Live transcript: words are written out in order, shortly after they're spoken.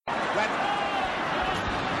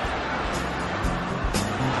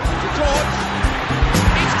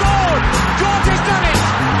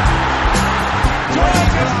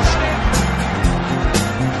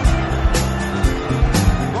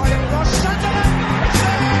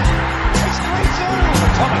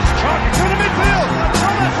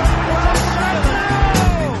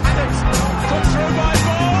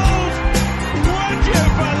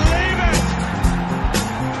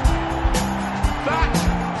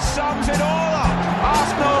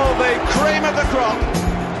of the crop.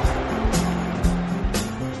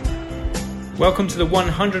 Welcome to the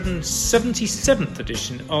 177th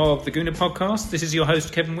edition of the Gooner Podcast. This is your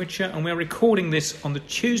host, Kevin Witcher, and we're recording this on the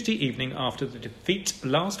Tuesday evening after the defeat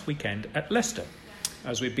last weekend at Leicester,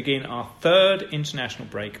 as we begin our third international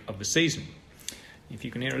break of the season. If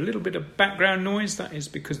you can hear a little bit of background noise, that is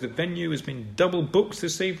because the venue has been double booked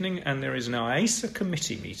this evening and there is an IASA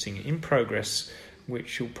committee meeting in progress,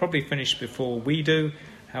 which will probably finish before we do.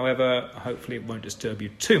 However, hopefully it won't disturb you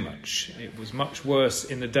too much. It was much worse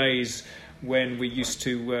in the days when we used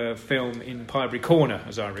to film in Pinebury Corner,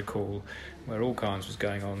 as I recall, where all kinds was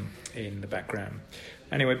going on in the background.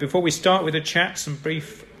 Anyway, before we start with the chat, some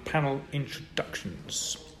brief panel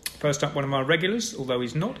introductions. First up, one of our regulars, although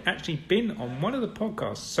he's not actually been on one of the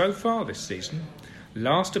podcasts so far this season,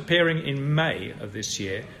 last appearing in May of this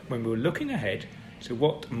year when we were looking ahead to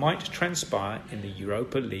what might transpire in the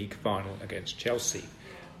Europa League final against Chelsea.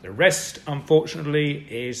 The rest, unfortunately,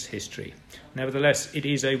 is history. Nevertheless, it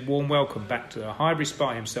is a warm welcome back to the Highbury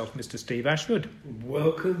spy himself, Mr. Steve Ashford.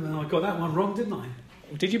 Welcome. I got that one wrong, didn't I?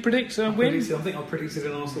 Did you predict a win? I think I predicted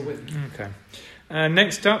an Arsenal win. Okay.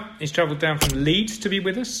 Next up, he's travelled down from Leeds to be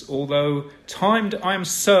with us, although timed, I am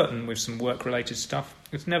certain, with some work-related stuff.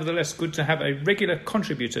 It's nevertheless good to have a regular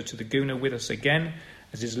contributor to the Gooner with us again,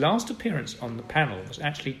 as his last appearance on the panel was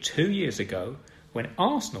actually 2 years ago, when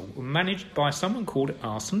Arsenal were managed by someone called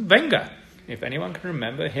Arsene Wenger, if anyone can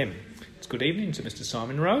remember him. It's good evening to Mr.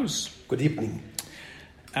 Simon Rose. Good evening.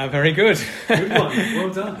 Very good. Good one,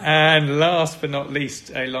 well done. And last but not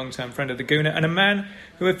least, a long-term friend of the Gooner and a man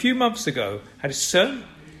who a few months ago had a certain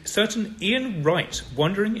Ian Wright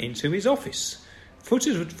wandering into his office.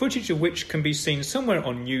 Footage of which can be seen somewhere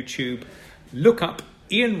on YouTube. Look up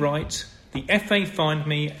Ian Wright, the FA fined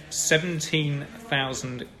me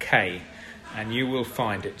 17,000k. And you will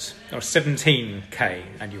find it. Or 17k,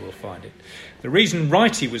 and you will find it. The reason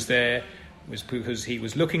Wrighty was there was because he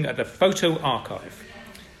was looking at the photo archive,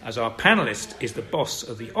 as our panellist is the boss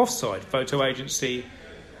of the Offside photo agency,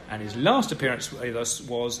 and his last appearance with us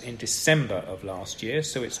was in December of last year,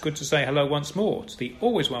 so it's good to say hello once more to the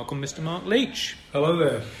always welcome Mr. Mark Leach. Hello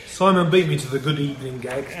there. Simon beat me to the good evening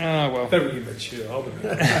gag. Ah, well. Very immature, aren't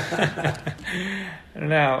we?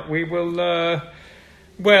 Now, we will...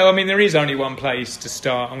 there is only one place to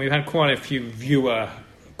start, and we've had quite a few viewer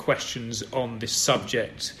questions on this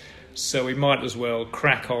subject, so we might as well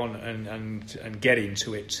crack on and get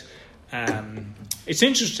into it. It's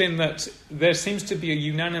interesting that there seems to be a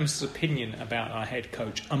unanimous opinion about our head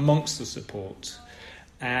coach amongst the support,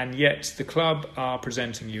 and yet the club are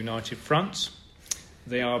presenting a united front.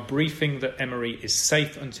 They are briefing that Emery is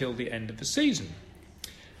safe until the end of the season.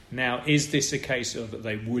 Now, is this a case of that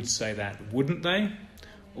they would say that, wouldn't they?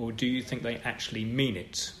 Or do you think they actually mean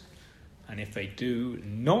it? And if they do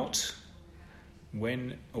not,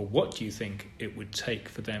 when or what do you think it would take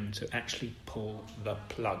for them to actually pull the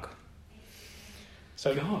plug?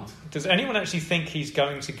 So, does anyone actually think he's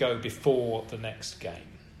going to go before the next game?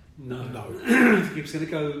 No. If he was going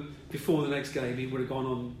to go before the next game, he would have gone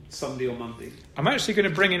on Sunday or Monday. I'm actually going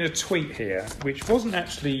to bring in a tweet here, which wasn't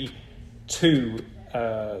actually to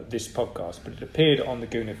this podcast, but it appeared on the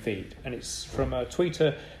Gooner feed, and it's from a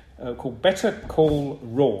tweeter called Better Call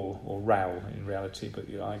Rawl, or Rowl in reality, but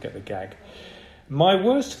I get the gag. My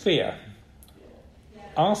worst fear: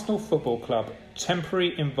 Arsenal Football Club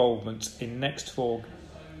temporary improvement in next four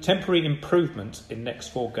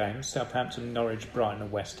games: Southampton, Norwich, Brighton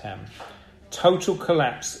and West Ham. Total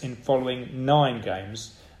collapse in following 9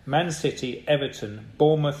 games: Man City, Everton,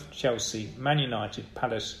 Bournemouth, Chelsea, Man United,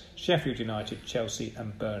 Palace, Sheffield United, Chelsea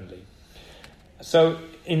and Burnley. So,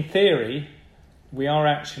 in theory, we are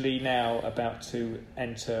actually now about to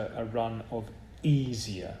enter a run of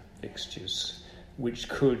easier fixtures, which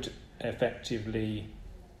could effectively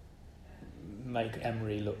make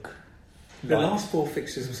Emery look... The last 4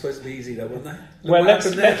 fixtures were supposed to be easy though, weren't they? Well,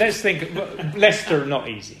 let's think. Leicester, not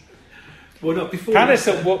easy. Well, not before. Palace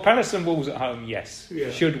and Wolves at home, yes. Yeah.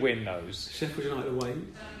 Should win those. Sheffield United away.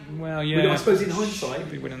 Well, yeah. I suppose in hindsight,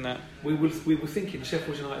 be winning that. We were thinking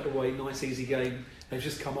Sheffield United away, nice easy game. They've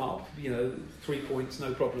just come up, 3 points,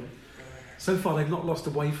 no problem. So far, they've not lost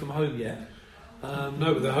away from home yet.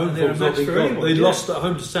 No, but the home form's not been gone. They lost at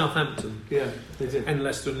home to Southampton. Yeah, they did. And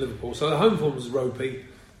Leicester and Liverpool. So the home form was ropey.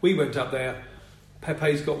 We went up there.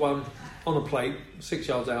 Pepe's got one on a plate, 6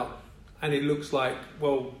 yards out, and it looks like,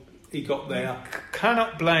 well, he got there.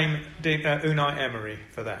 Cannot blame Unai Emery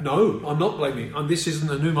for that. No, I'm not blaming. And this isn't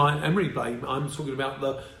an Unai Emery blame. I'm talking about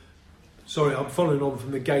I'm following on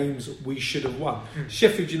from the games we should have won.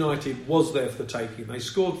 Sheffield United was there for the taking. They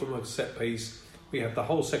scored from a set piece. We had the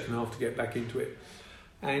whole second half to get back into it.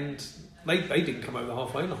 and they didn't come over the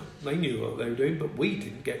halfway line. They knew what they were doing, but we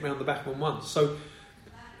didn't get round the back one once. So,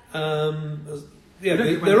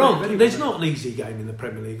 there's not an easy game in the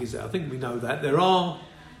Premier League, is there? I think we know that. There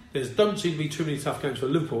don't seem to be too many tough games for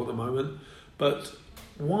Liverpool at the moment, but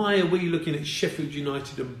why are we looking at Sheffield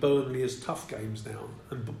United and Burnley as tough games now?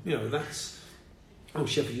 And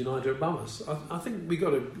Sheffield United are above us. I think we've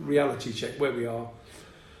got to reality check where we are.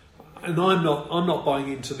 And I'm not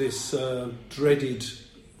buying into this dreaded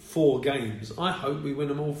 4 games. I hope we win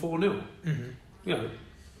them all 4-0. Mm-hmm.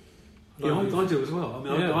 I do as well.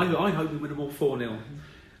 I hope we win them all 4-0.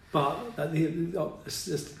 But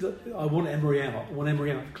I want Emery out. I want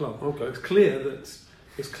Emery out of the club. Okay.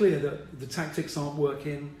 It's clear that the tactics aren't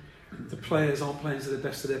working. The players aren't playing to the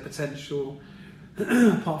best of their potential.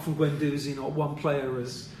 Apart from Guendouzi, not one player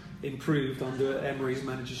has improved under Emery's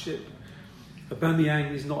managership.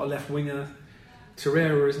 Aubameyang is not a left winger.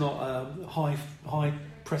 Torreira is not a high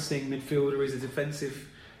pressing midfielder. He's a defensive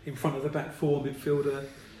in front of the back 4 midfielder.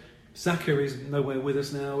 Xhaka is nowhere with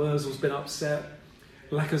us now. Ozil's been upset.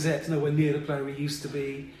 Lacazette's nowhere near the player he used to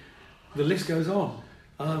be. The list goes on.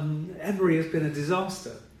 Emery has been a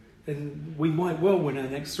disaster, and we might well win our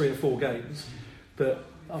next 3 or 4 games, but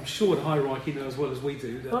I'm sure the hierarchy know as well as we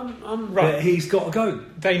do that he's got to go.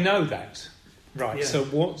 They know that. Right, yeah. So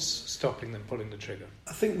what's stopping them pulling the trigger?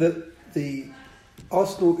 I think that the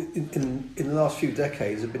Arsenal in the last few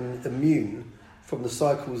decades have been immune from the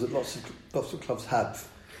cycles that lots of clubs have,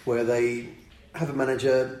 where they have a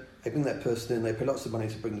manager, they bring that person in, they pay lots of money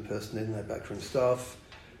to bring the person in, their backroom staff,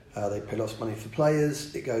 they pay lots of money for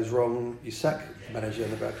players, it goes wrong, you sack the manager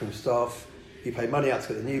and the backroom staff, you pay money out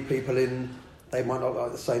to get the new people in, they might not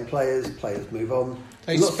like the same players move on.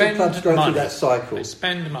 Lots of clubs go through that cycle. They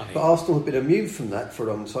spend money. But Arsenal have been immune from that for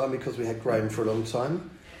a long time because we had Graham for a long time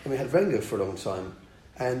and we had Wenger for a long time.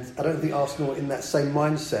 And I don't think Arsenal are in that same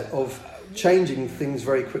mindset of changing things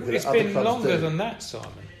very quickly that other clubs do. It's been longer than that, Simon.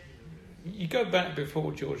 You go back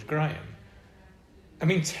before George Graham. I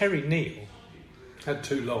mean, Terry Neal had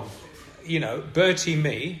too long. Bertie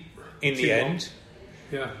Mee in the end.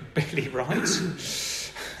 Yeah. Billy Wright.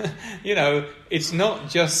 It's not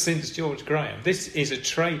just since George Graham. This is a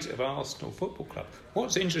trait of Arsenal Football Club.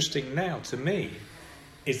 What's interesting now to me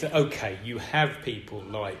is that, okay, you have people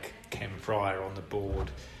like Ken Fryer on the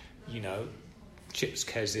board, Chips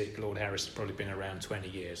Keswick, Lord Harris has probably been around 20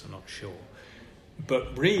 years, I'm not sure.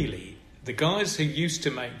 But really, the guys who used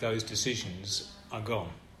to make those decisions are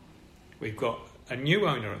gone. We've got a new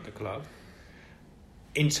owner at the club.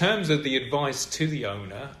 In terms of the advice to the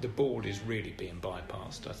owner, the board is really being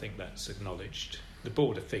bypassed. I think that's acknowledged. The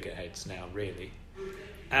board are figureheads now, really.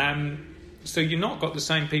 So you've not got the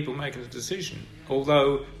same people making the decision,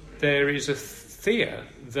 although there is a fear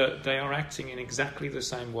that they are acting in exactly the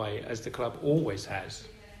same way as the club always has.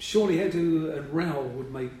 Surely Edu and Raul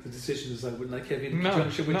would make the decisions, though, wouldn't they, Kevin? No,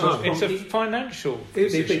 it's a financial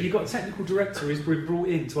decision. But you've got a technical director who's been brought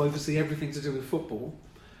in to oversee everything to do with football,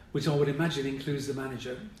 which I would imagine includes the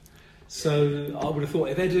manager. So I would have thought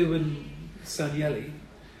if Edu and Sanyeli,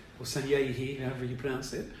 or Sanyehi, however you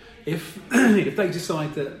pronounce it, if they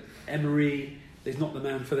decide that Emery is not the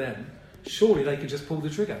man for them, surely they can just pull the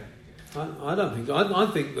trigger. I don't think. I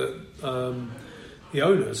think that the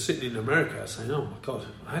owner sitting in America saying, "Oh my God,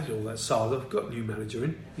 I had all that saga. I've got a new manager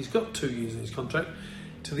in. He's got 2 years in his contract.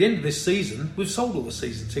 To the end of this season, we've sold all the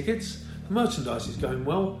season tickets. The merchandise is going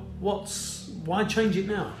well. Why change it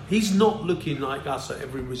now? He's not looking like us at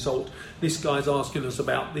every result. This guy's asking us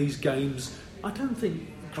about these games. I don't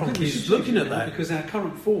think Kroenke's looking at that because our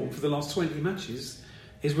current form for the last 20 matches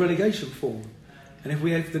is relegation form, and if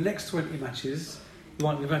we have the next 20 matches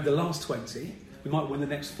like we've had the last 20, we might win the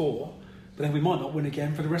next 4, but then we might not win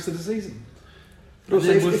again for the rest of the season.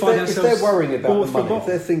 Also, if they're worrying about the money, if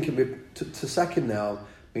they're thinking to sack him now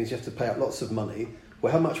means you have to pay out lots of money,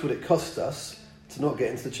 well, how much would it cost us to not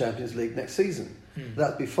get into the Champions League next season?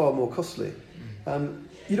 That'd be far more costly.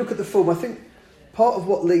 You look at the form, I think part of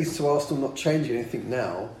what leads to Arsenal not changing anything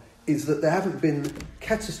now is that there haven't been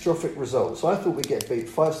catastrophic results. I thought we'd get beat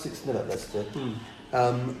 5-6-0 at Leicester.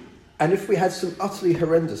 And if we had some utterly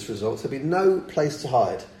horrendous results, there'd be no place to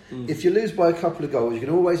hide. If you lose by a couple of goals, you can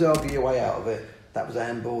always argue your way out of it. That was a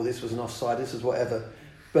handball, this was an offside, this was whatever.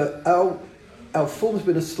 But our form's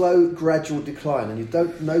been a slow, gradual decline, and you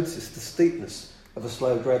don't notice the steepness of a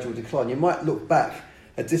slow, gradual decline. You might look back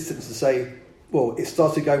a distance and say, well, it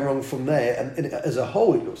started going wrong from there, and as a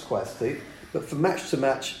whole it looks quite steep. But from match to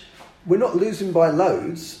match, we're not losing by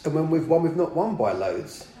loads, and when we've won, we've not won by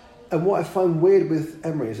loads. And what I find weird with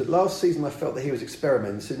Emery is that last season I felt that he was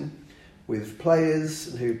experimenting with players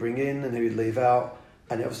and who he'd bring in and who he'd leave out.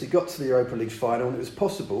 and it obviously got to the Europa League final, and it was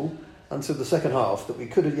possible until the second half that we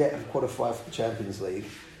could have yet have qualified for the Champions League.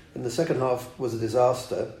 And the second half was a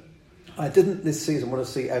disaster. I didn't this season want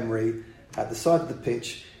to see Emery at the side of the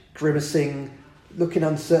pitch, grimacing, looking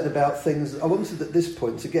uncertain about things. I wanted at this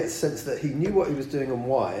point to get a sense that he knew what he was doing and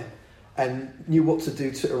why, and knew what to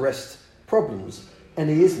do to arrest problems. And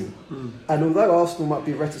he isn't. And although Arsenal might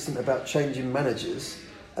be reticent about changing managers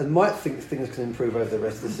and might think things can improve over the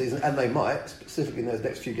rest of the season, and they might, specifically in those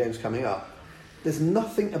next few games coming up, there's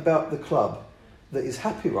nothing about the club that is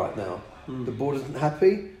happy right now. The board isn't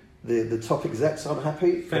happy, the top execs aren't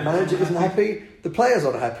happy, the manager isn't happy, the players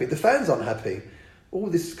aren't happy, the fans aren't happy. All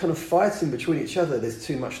this kind of fighting between each other, there's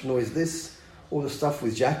too much noise, all the stuff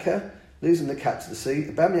with Xhaka, losing the captaincy,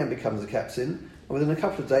 Aubameyang becomes the captain, and within a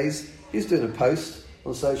couple of days, he's doing a post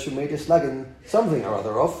on social media slagging something or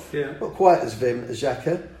other off, not quite as vim as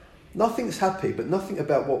Xhaka. Nothing's happy, but nothing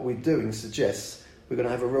about what we're doing suggests we're going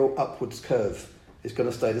to have a real upwards curve. It's going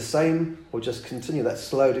to stay the same or just continue that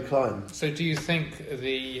slow decline. So do you think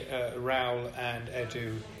the Raul and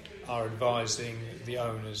Edu are advising the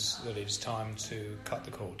owners that it's time to cut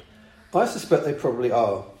the cord? I suspect they probably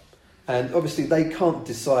are. And obviously they can't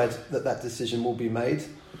decide that decision will be made.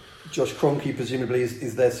 Josh Kroenke presumably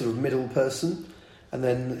is their sort of middle person, and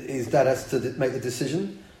then his dad has to make the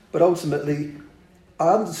decision. But ultimately, I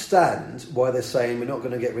understand why they're saying we're not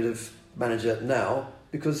going to get rid of manager now,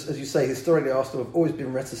 because, as you say, historically Arsenal have always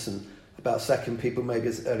been reticent about sacking people maybe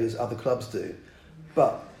as early as other clubs do.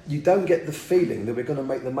 But you don't get the feeling that we're going to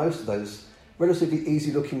make the most of those relatively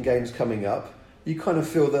easy-looking games coming up. You kind of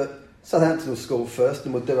feel that Southampton will score first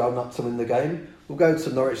and we'll do our nuts in the game. We'll go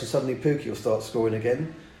to Norwich and suddenly Pukki will start scoring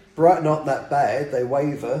again. Brighton aren't that bad. They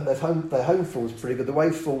waver. Their home form's pretty good. The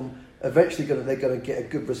away form, eventually they're going to get a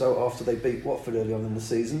good result after they beat Watford early on in the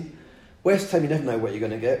season. West Ham, you never know what you're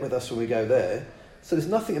going to get with us when we go there. So there's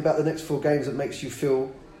nothing about the next 4 games that makes you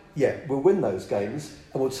feel, we'll win those games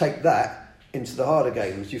and we'll take that into the harder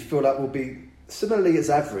games. You feel like we'll be similarly as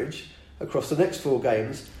average across the next 4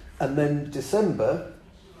 games, and then December,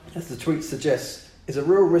 as the tweet suggests, is a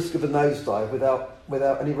real risk of a nosedive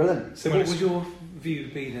without any relent. So what would your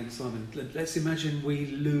view be then, Simon? Let's imagine we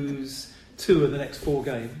lose 2 of the next 4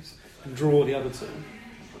 games and draw the other 2.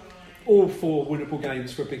 All 4 winnable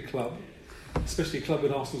games for a big club, especially a club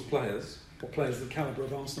with Arsenal's players, or players of the calibre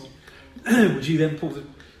of Arsenal. Would you then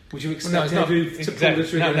would you expect Edu to pull the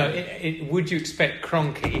trigger? No. Would you expect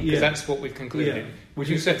Kroenke, because that's what we've concluded, would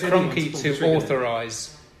you expect Kroenke to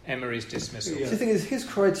authorise Emery's dismissal? The thing is, his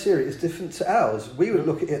criteria is different to ours. We would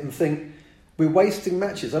look at it and think, we're wasting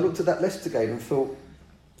matches. I looked at that Leicester game and thought,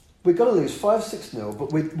 we're going to lose 5-6-0,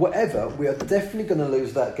 but we are definitely going to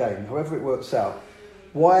lose that game, however it works out.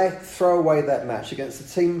 Why throw away that match against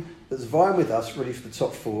a team that's vying with us really for the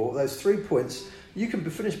top 4? Those 3 points, you can be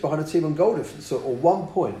finished behind a team on goal difference or 1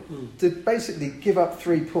 point. To basically give up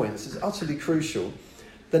 3 points is utterly crucial.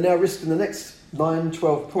 They're now risking the next 9,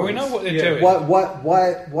 12 points. Well, we know what they're doing.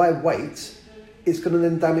 Why wait? It's going to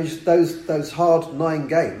then damage those hard 9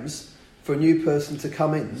 games for a new person to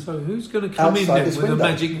come in. So who's going to come in then with a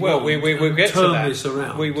magic wand? Well, we will get to that. This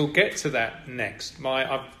around? We will get to that next.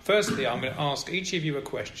 Firstly, I'm going to ask each of you a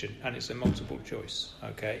question, and it's a multiple choice.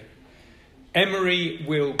 Okay. Emery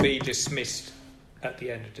will be dismissed at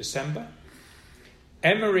the end of December.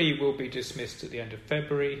 Emery will be dismissed at the end of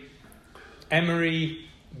February. Emery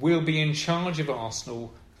will be in charge of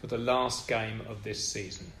Arsenal for the last game of this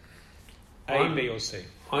season. A, B or C?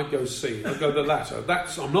 I go C. I go the latter.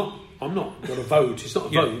 I'm not going to vote. It's not a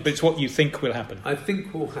vote. But it's what you think will happen. I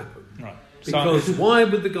think will happen. Right. Because why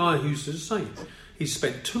would the guy who's to say he's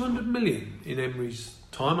spent 200 million in Emery's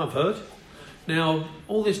time, I've heard. Now,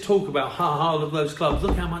 all this talk about look at those clubs,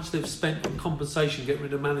 look how much they've spent on compensation, getting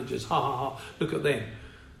rid of managers, look at them.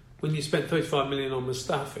 When you spent 35 million on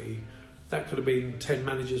Mustafi, that could have been 10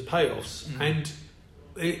 managers' payoffs. And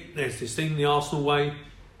there's this thing, the Arsenal way.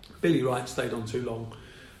 Billy Wright stayed on too long.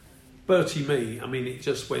 Bertie Mee, it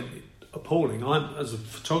just went appalling. I, as a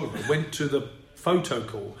photographer, went to the photo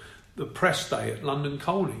call, the press day at London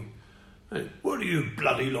Colney. And, what are you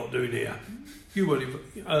bloody lot doing here? You weren't even...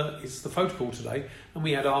 it's the photo call today, and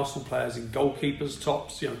we had Arsenal players in goalkeepers'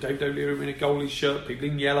 tops, David O'Leary in a goalie's shirt, people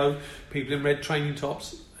in yellow, people in red training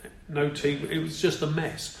tops, no team. It was just a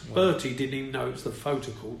mess. Wow. Bertie didn't even know it was the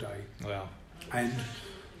photo call day. Wow. And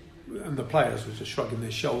the players were just shrugging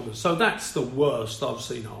their shoulders. So that's the worst I've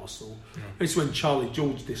seen Arsenal. Yeah. It's when Charlie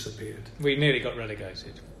George disappeared. We nearly got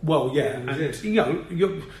relegated. Well, yeah.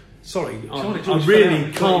 And, sorry, I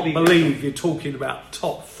really can't believe you're talking about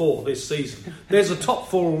top 4 this season. There's a top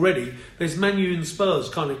 4 already. There's Man U and Spurs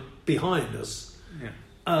kind of behind us. Yeah.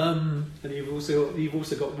 And you've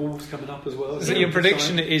also got Wolves coming up as well. So your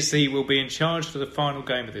prediction is he will be in charge for the final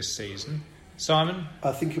game of this season. Simon?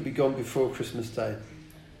 I think he'll be gone before Christmas Day.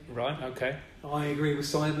 Right, okay. I agree with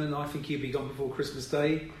Simon. I think he'll be gone before Christmas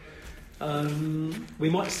Day. We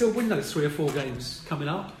might still win those 3 or 4 games coming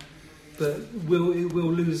up, but we'll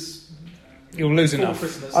lose. You'll lose enough.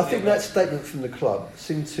 Christmas. I think that statement from the club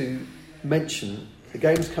seemed to mention the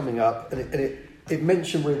games coming up, and it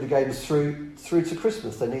mentioned really the games through to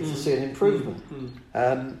Christmas. They need to see an improvement.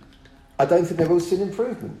 I don't think they've all seen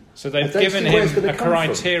improvement. So they've given him a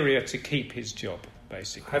criteria to keep his job,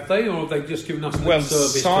 basically. Have they, or have they just given us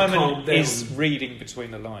service Simon to calm down? is reading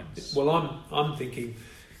between the lines. Well, I'm thinking,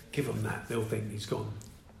 give them that, they'll think he's gone.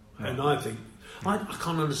 Yeah. And I think I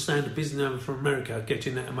can't understand a businessman from America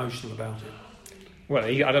getting that emotional about it. Well,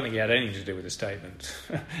 I don't think he had anything to do with the statement.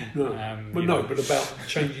 No, but about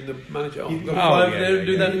changing the manager. There and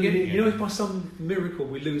do that again. You know, if by some miracle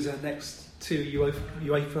we lose our next 2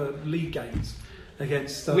 UEFA League games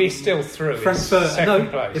against, we're still through. Frankfurt.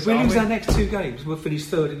 Place, if we lose our next 2 games, we'll finish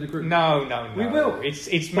 3rd in the group. No. We will.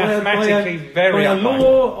 It's mathematically very by a unlikely.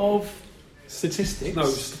 law of statistics. No,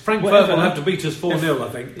 Frankfurt will have to beat us 4-0, I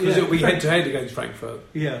think, because it'll be head-to-head against Frankfurt.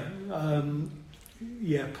 Yeah.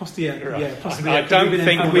 Possibly. I don't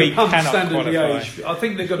think we cannot qualify. I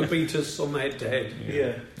think they've got to beat us on the head-to-head.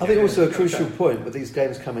 Yeah. I think also a crucial point with these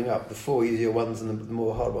games coming up, the 4 easier ones and the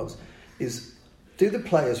more hard ones, is do the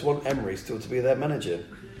players want Emery still to be their manager?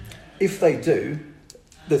 If they do,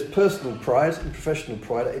 there's personal pride and professional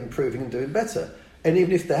pride at improving and doing better. And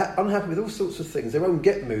even if they're unhappy with all sorts of things, they won't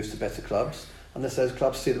get moves to better clubs unless those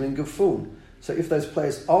clubs see them in good form. So if those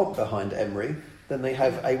players aren't behind Emery, then they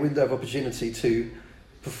have a window of opportunity to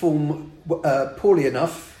perform poorly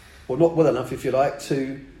enough, or not well enough, if you like,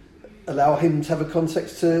 to allow him to have a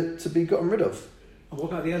context to be gotten rid of. And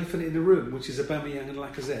what about the elephant in the room, which is Aubameyang and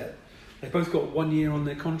Lacazette? They've both got 1 year on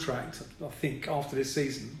their contract, I think, after this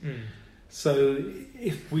season. So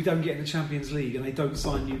if we don't get in the Champions League and they don't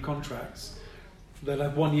sign new contracts, they'll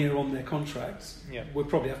have 1 year on their contracts. Yeah. We'll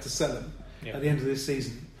probably have to sell them at the end of this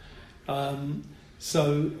season.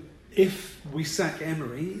 So if we sack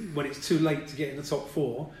Emery when it's too late to get in the top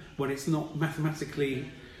 4, when it's not mathematically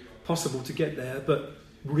possible to get there, but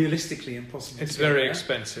realistically impossible, it's very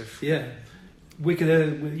expensive. Yeah, we're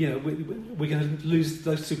gonna lose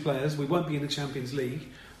those 2 players. We won't be in the Champions League,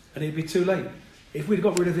 and it'd be too late. If we'd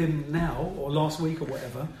got rid of him now or last week or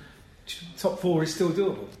whatever, top 4 is still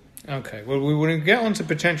doable. Okay, well, we will get on to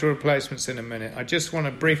potential replacements in a minute. I just want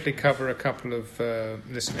to briefly cover a couple of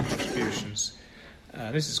listener contributions.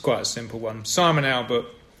 This is quite a simple one. Simon Albert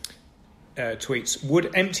tweets,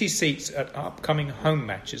 would empty seats at upcoming home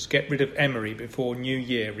matches get rid of Emery before New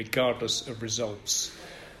Year, regardless of results?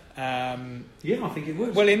 I think it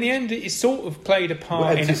would. Well, in the end, it sort of played a part.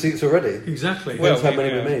 Well, empty seats already. Exactly. Well, how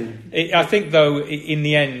many remain? I think, though, in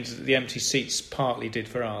the end, the empty seats partly did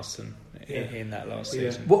for Arsenal in that last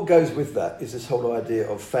season. What goes with that is this whole idea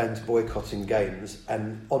of fans boycotting games,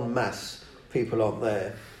 and en masse people aren't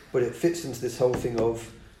there. But it fits into this whole thing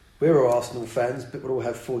of we're all Arsenal fans, but we all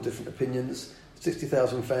have 4 different opinions.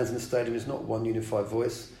 60,000 fans in the stadium is not one unified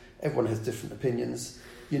voice. Everyone has different opinions.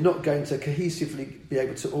 You're not going to cohesively be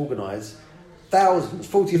able to organise thousands,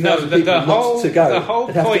 40,000 people not to go.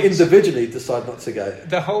 They'd have to individually decide not to go.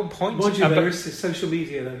 The whole point... Mind you, there is social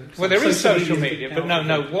media, though. Well, there is social media, but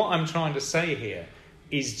no, what I'm trying to say here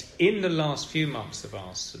is in the last few months of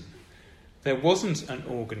Arsenal, there wasn't an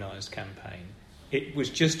organised campaign. It was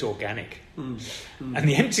just organic. And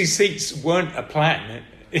the empty seats weren't a plan.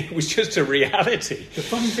 It was just a reality. The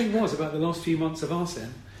funny thing was about the last few months of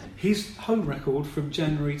Arsene, his home record from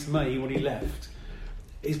January to May when he left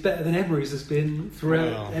is better than Emery's has been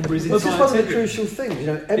throughout Emery's entire tenure. This is one of the crucial things.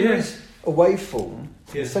 Emery's away form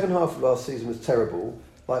in the second half of last season was terrible,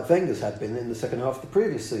 like Wenger's had been in the second half of the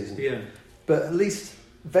previous season. Yeah. But at least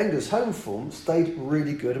Wenger's home form stayed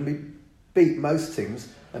really good, and we beat most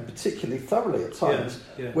teams, and particularly thoroughly at times.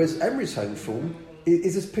 Whereas Emery's home form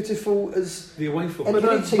is as pitiful as the away form.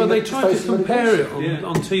 But they tried to compare it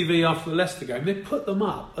on TV after the Leicester game. They put them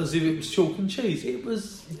up as if it was chalk and cheese.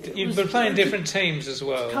 You've been playing different teams as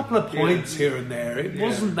well. A couple of points here and there. It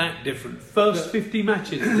wasn't that different. First 50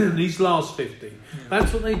 matches and these last 50.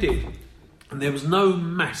 That's what they did. And there was no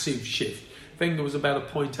massive shift. Wenger was about a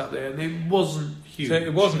point up there, and it wasn't huge. So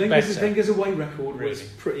it wasn't better. Wenger's away record was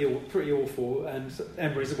pretty awful, and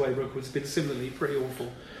Emery's away record has been similarly pretty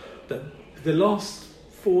awful. But the last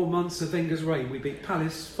 4 months of Wenger's reign, we beat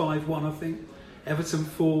Palace 5-1, I think. Everton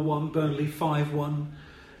 4-1, Burnley 5-1.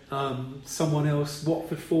 Someone else,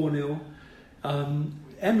 Watford 4-0.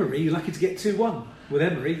 Emery, you're lucky to get 2-1 with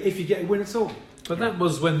Emery if you get a win at all. But that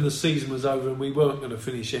was when the season was over and we weren't going to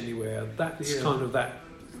finish anywhere. That's kind of that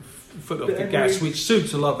foot off the gas, which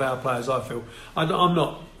suits a lot of our players, I feel. I'm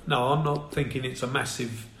not thinking it's a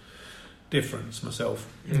massive difference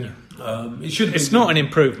myself. It should. It's not an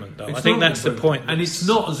improvement, though. I think that's the point. And it's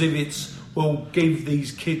not as if it's, well, give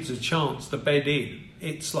these kids a chance to bed in.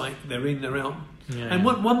 It's like they're in, they're out. Yeah. And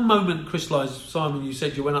one moment crystallised, Simon, you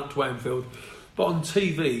said you went up to Anfield, but on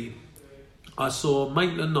TV I saw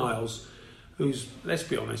Maitland-Niles, who's, let's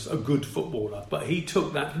be honest, a good footballer, but he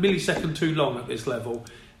took that millisecond too long at this level.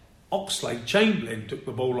 Oxlade-Chamberlain took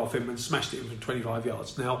the ball off him and smashed it from 25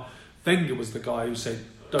 yards. Now, Wenger was the guy who said,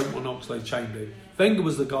 don't want Oxlade-Chamberlain. Wenger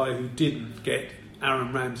was the guy who didn't get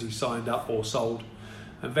Aaron Ramsey signed up or sold.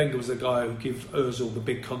 And Wenger was the guy who gave Ozil the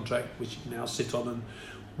big contract, which he can now sit on and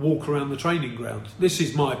walk around the training ground. This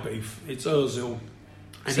is my beef. It's Ozil.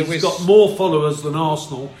 And so he's got more followers than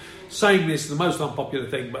Arsenal. Saying this is the most unpopular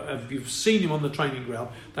thing, but if you've seen him on the training ground,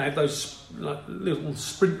 they have those little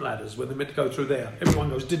sprint ladders when they're meant to go through there. Everyone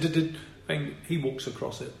goes, and he walks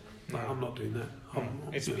across it. No, I'm not doing that.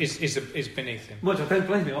 It's beneath him. Much, I don't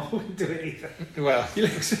blame you. I wouldn't do it either. Well, you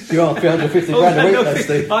are 350 grand a week, though,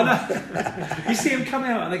 Steve. I know. You see them come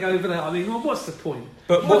out and they go over there. I mean, well, what's the point?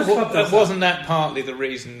 But wasn't that partly the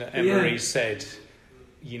reason that Emery said,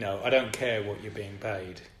 I don't care what you're being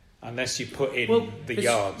paid unless you put in the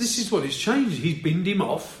yards. This is what it's changed. He's binned him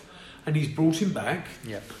off and he's brought him back.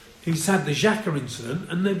 Yep. He's had the Xhaka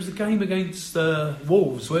incident, and there was a game against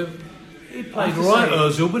Wolves where he played all right,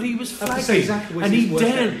 Ozil, but he was flagging. And he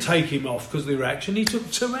daren't take him off because of the reaction. He took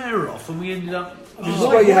Torreira off, and we ended up.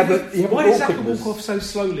 Why did Xhaka walk off so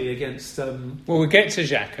slowly against? Well, we'll get to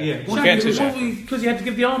Xhaka. Yeah, we'll get to Xhaka because he had to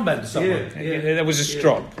give the armband to someone. There was a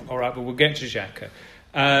strop. All right, but we'll get to Xhaka.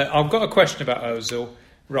 I've got a question about Ozil.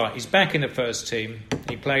 Right, he's back in the first team.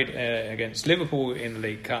 He played against Liverpool in the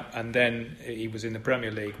League Cup, and then he was in the Premier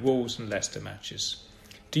League, Wolves and Leicester matches.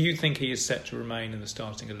 Do you think he is set to remain in the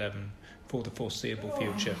starting 11 for the foreseeable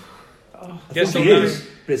future? Yes, he is,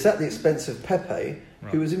 but it's at the expense of Pepe,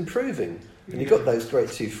 who was improving, and he got those great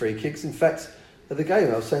 2 free kicks. In fact, at the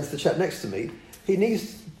game, I was saying to the chap next to me, he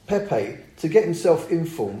needs Pepe to get himself in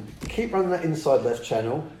form, keep running that inside left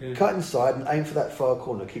channel, cut inside and aim for that far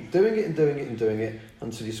corner. Keep doing it and doing it and doing it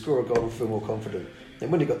until you score a goal and feel more confident. Then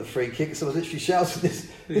when he got the free kick, so I was literally shouting,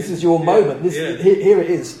 this is your moment. Here it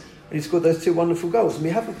is. And he scored those 2 wonderful goals. And we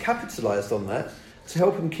haven't capitalised on that to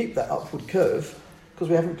help him keep that upward curve because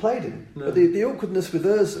we haven't played him. No. But the awkwardness with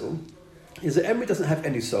Ozil is that Emery doesn't have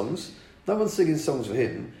any songs. No one's singing songs for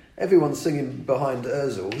him. Everyone's singing behind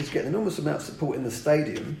Ozil. He's getting an enormous amount of support in the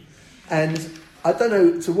stadium. And I don't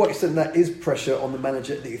know to what extent that is pressure on the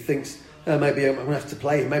manager that he thinks, maybe I'm going to have to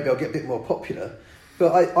play him, maybe I'll get a bit more popular.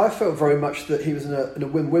 But I felt very much that he was in a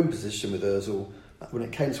win-win position with Ozil when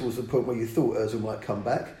it came towards the point where you thought Ozil might come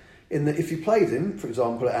back. In that if you played him, for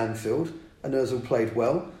example, at Anfield, and Ozil played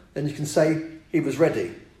well, then you can say he was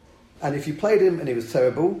ready. And if you played him and he was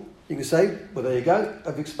terrible, you can say, well, there you go,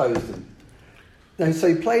 I've exposed him. Now, so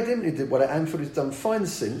he played him, he did well at Anfield, he's done fine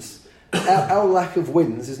since. Our lack of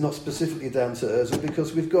wins is not specifically down to Ozil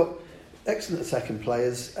because we've got excellent attacking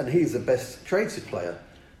players and he's the best creative player.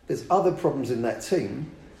 There's other problems in that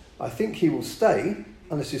team. I think he will stay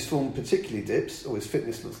unless his form particularly dips or his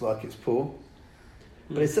fitness looks like it's poor.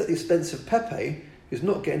 But it's at the expense of Pepe, who's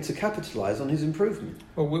not getting to capitalise on his improvement.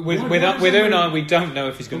 Well, with Unai, we don't know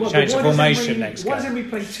if he's going to change the formation next game. Why doesn't we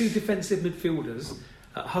play 2 defensive midfielders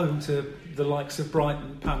at home to the likes of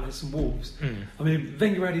Brighton, Palace and Wolves? I mean,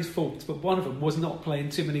 Wenger had his faults, but one of them was not playing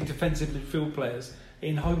too many defensive midfield players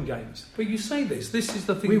in home games. But you say this is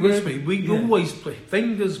the thing with me. We always play.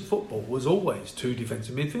 Wenger's football was always 2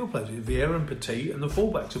 defensive midfield players, Vieira and Petit, and the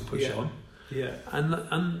fullbacks would push on. Yeah,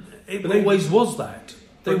 and it always was that.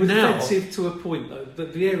 They were defensive to a point, though,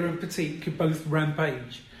 that Vieira and Petit could both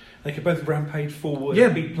rampage. They could both rampage forward.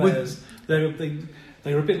 Big players. They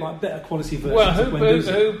were a bit like better quality versions. Well,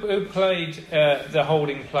 who played the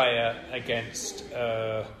holding player against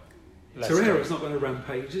Leicester? Torreira's not going to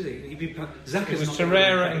rampage, is he? It was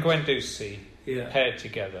Torreira and Guendouzi paired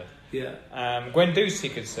together. Yeah.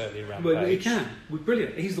 Guendouzi could certainly rampage. Well, he can.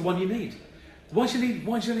 Brilliant. He's the one you need. Why do you need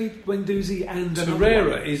Guendouzi and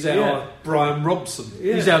Torreira is our Brian Robson.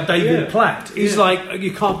 He's our David Platt. He's like,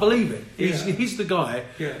 you can't believe it. He's the guy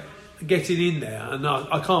getting in there, and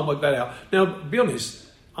I can't work that out. Now, to be honest,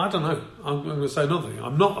 I don't know. I'm going to say another thing.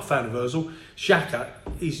 I'm not a fan of Ozil. Xhaka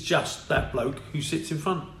is just that bloke who sits in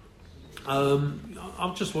front.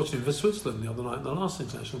 I'm just watching him for Switzerland the other night in the last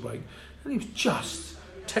international break, and he was just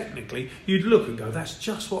technically, you'd look and go, that's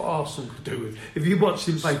just what Arsenal could do with. If you watched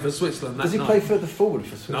him play for Switzerland that night. Does he play further forward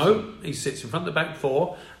for Switzerland? No, he sits in front of the back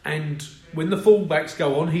four, and when the full-backs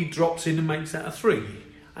go on, he drops in and makes that a 3.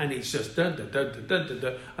 And it's just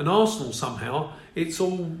da-da-da-da-da-da. And Arsenal, somehow, it's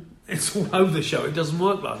all over the show. It doesn't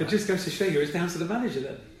work like that. It just goes to show you it's down to the manager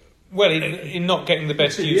then. Well, in not getting the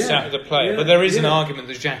best use out of the player. But there is an argument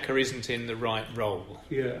that Xhaka isn't in the right role.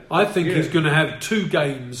 Yeah, I think he's going to have 2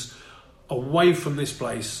 games away from this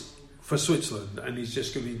place for Switzerland, and he's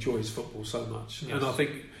just going to enjoy his football so much. Yes. And I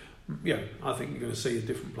think you're going to see a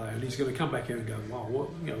different player, and he's going to come back here and go, wow,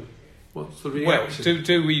 what's the reaction? Well,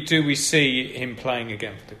 do we see him playing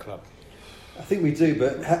again for the club? I think we do,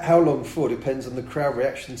 but how long for depends on the crowd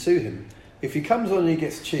reaction to him. If he comes on and he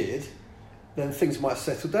gets cheered, then things might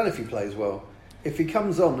settle down if he plays well. If he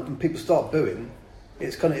comes on and people start booing,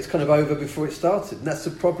 it's kind of over before it started. And that's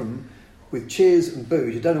the problem with cheers and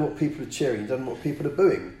boos. You don't know what people are cheering, you don't know what people are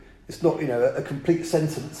booing. It's not a complete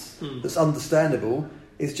sentence that's understandable.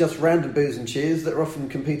 It's just random boos and cheers that are often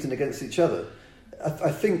competing against each other.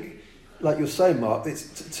 I think, like you're saying, Mark,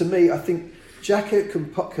 to me, I think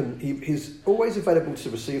Xhaka he's always available to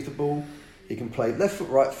receive the ball. He can play left foot,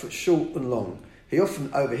 right foot, short and long. He often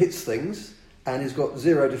overhits things, and he's got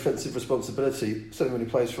zero defensive responsibility, certainly when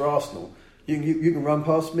he plays for Arsenal. You can run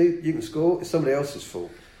past me, you can score, it's somebody else's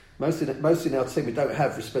fault. Mostly in our team we don't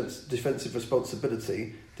have defensive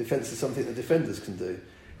responsibility. Defence is something that defenders can do.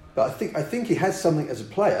 But I think he has something as a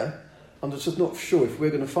player. I'm just not sure if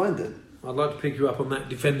we're going to find it. I'd like to pick you up on that.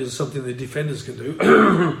 Defenders, something the defenders can do.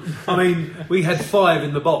 I mean, we had 5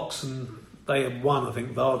 in the box and they had 1, I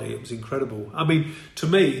think, Vardy. It was incredible. I mean, to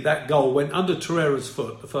me, that goal went under Torreira's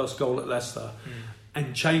foot, the first goal at Leicester.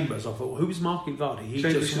 And Chambers, I thought, who was marking Vardy?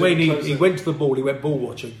 He went to the ball, he went ball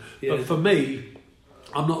watching. Yeah. But for me,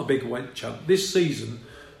 I'm not a big wencher. This season,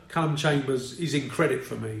 Callum Chambers is in credit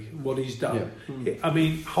for me, what he's done. Yeah. I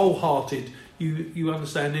mean, wholehearted. You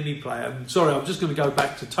understand any player. I'm sorry, I'm just going to go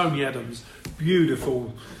back to Tony Adams.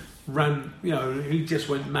 Beautiful. He just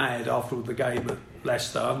went mad after the game at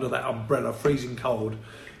Leicester under that umbrella, freezing cold.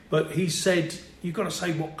 But he said, you've got to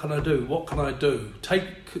say, what can I do? What can I do? Take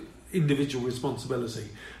individual responsibility.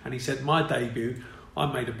 And he said, my debut,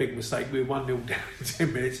 I made a big mistake. We were 1-0 down in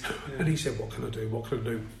 10 minutes. Yeah. And he said, what can I do? What can I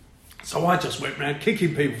do? So I just went round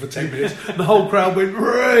kicking people for 10 minutes. And the whole crowd went,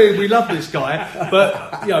 "Hooray, we love this guy." But,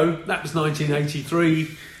 that was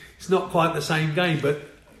 1983. It's not quite the same game. But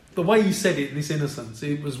the way he said it in this innocence,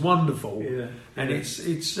 it was wonderful. Yeah. And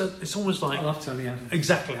it's almost like... I love Tony Adams.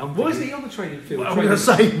 Exactly. Why isn't he on the training field? I'm going to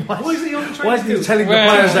say... Why isn't he on the training field? Why isn't he telling the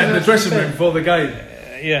players that in the dressing room before the game?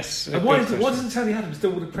 Yes. And why doesn't Tony Adams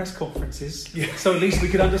do all the press conferences? Yeah. So at least we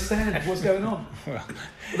could understand what's going on. Well,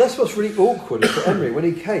 that's what's really awkward for Emery. When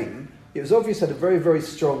he came, it was obvious he had a very, very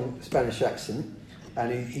strong Spanish accent,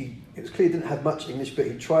 and it was clear he didn't have much English, but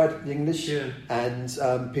he tried the English,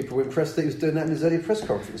 and people were impressed that he was doing that in his early press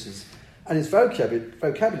conferences. And his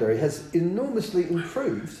vocabulary has enormously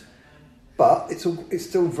improved, but it's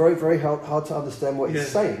still very, very hard to understand what he's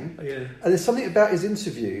saying. Yeah. And there's something about his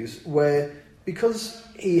interviews where, because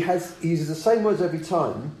he uses the same words every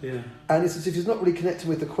time, and it's as if he's not really connecting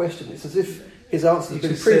with the question. It's as if his answers have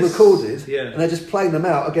been pre-recorded, and they're just playing them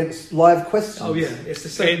out against live questions. Oh yeah, it's the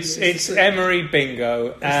same. It's Emery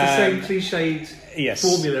bingo. It's the same cliched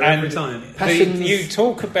formula every time. You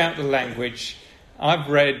talk about the language. I've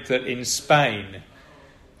read that in Spain,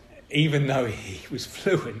 even though he was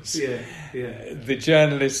fluent, the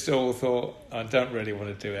journalists all thought, I don't really want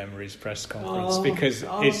to do Emery's press conference because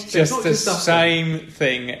it's just the same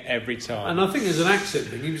thing every time. And I think there's an accent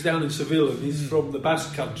thing. He was down in Seville and he's from the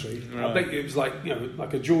Basque country. Right. I think it was like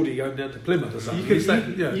a Geordie going down to Plymouth or something.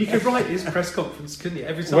 You could write his press conference, couldn't you?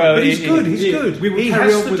 Every time. Well, but he's good. We will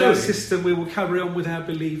carry on with our system. We will carry on with our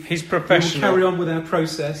belief. He's professional. We will carry on with our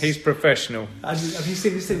process. He's professional. And have you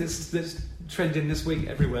seen this thing that's trending this week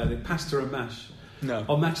everywhere? The pasta and mash. No.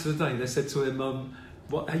 On Match of the Day, they said to him,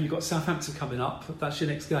 "How you got Southampton coming up? That's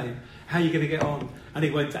your next game. How are you going to get on?" And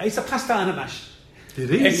he went, "It's a pasta and a mash." Did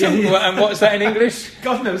he? And what's that in English?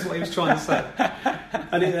 God knows what he was trying to say.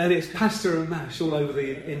 and it's pasta and mash all over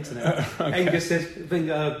the internet. Okay. Angus says,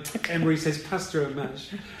 Emery says pasta and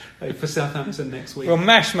mash for Southampton next week. Well,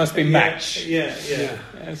 mash must be match. Yeah.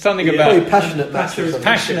 Something about very passionate match.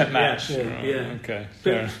 Passionate match. Yeah. Okay.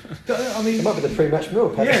 I mean, it might be the pre-match meal.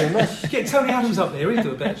 Pasta and mash. Get Tony Adams up there. He'll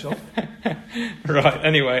do a better job. Right.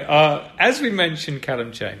 Anyway, as we mentioned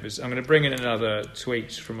Callum Chambers, I'm going to bring in another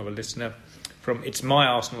tweet from a listener. From It's My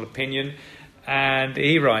Arsenal Opinion, and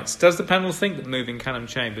he writes, does the panel think that moving Callum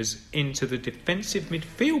Chambers into the defensive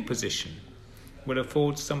midfield position will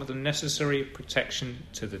afford some of the necessary protection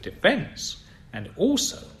to the defence And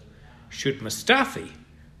also, should Mustafi,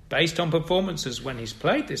 based on performances when he's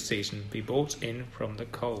played this season, be brought in from the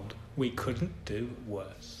cold? We couldn't do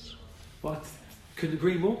worse. Well, I couldn't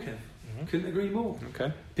agree more, Kev. Mm-hmm. Couldn't agree more.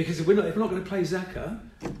 Okay. Because if we're not going to play Xhaka,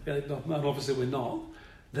 and obviously we're not,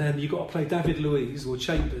 then you've got to play David Luiz or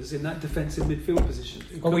Chambers in that defensive midfield position.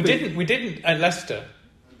 Well, we didn't at Leicester.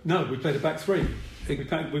 No, we played a back three.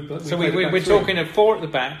 We're talking a four at the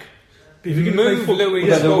back. If you move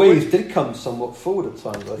Luiz Luiz did come somewhat forward at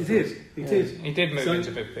times. He did. He did move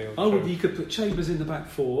into midfield. You could put Chambers in the back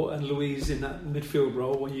four and Luiz in that midfield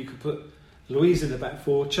role, or you could put Luiz in the back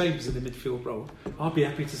four, Chambers in the midfield role. I'd be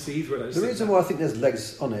happy to see either of those. The reason why I think there's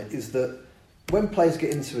legs on it is that when players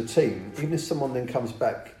get into a team, even if someone then comes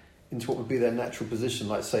back into what would be their natural position,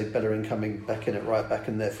 like say Bellerin coming back in at right back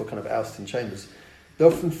and therefore kind of ousting Chambers, there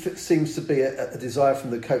often seems to be a desire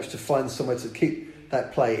from the coach to find somewhere to keep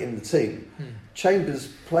that play in the team. Chambers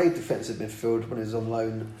played defensive midfield when he was on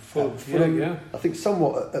loan at Fulham. I think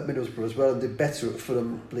somewhat at Middlesbrough as well, and did better at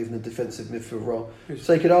Fulham, leaving the defensive midfield role.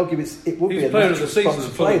 So you could argue it would be a natural spot to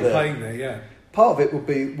play there. Part of it would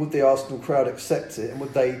be, would the Arsenal crowd accept it, and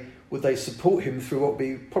would they support him through what would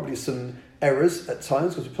be probably some errors at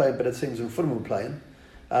times, because we're playing better teams than Fulham were playing,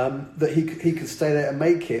 that he could stay there and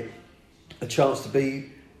make it a chance to be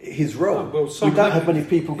his role. We don't have many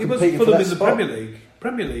people competing for that spot.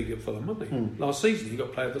 Premier League at Fulham, wasn't he? Last season he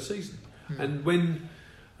got Player of the Season. And when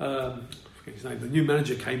I forget his name, the new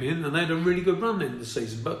manager came in, and they had a really good run in the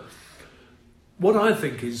season. But what I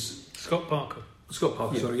think is Scott Parker,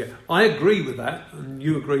 I agree with that, and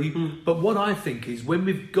you agree. But what I think is, when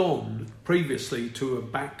we've gone previously to a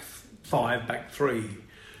back five, back three,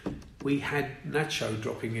 we had Nacho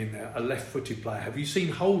dropping in there, a left-footed player. Have you seen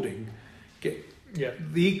Holding get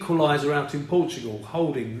the equaliser out in Portugal?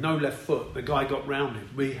 Holding, no left foot, the guy got rounded.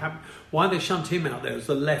 Why they shunt him out there as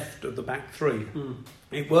the left of the back three?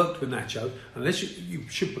 It worked with Nacho. Unless you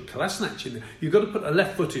should put Kolasinac in there, you've got to put a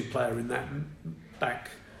left-footed player in that back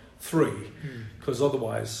three, because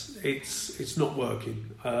otherwise it's not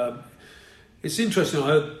working. It's interesting. I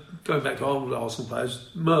heard, going back to old Arsenal players,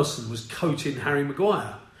 Merson was coaching Harry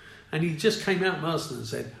Maguire, and he just came out, Merson, and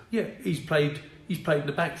said, he's played in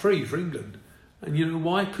the back three for England. And you know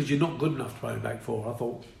why? Because you're not good enough to play in the back four. I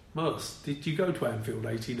thought, Merce, did you go to Anfield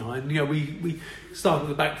 '89? We started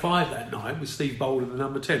the back five that night with Steve Bolden, the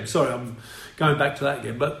number 10. Sorry, I'm going back to that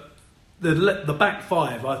again. But the back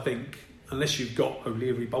five, I think, unless you've got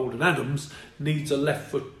O'Leary, Bolden, Adams, needs a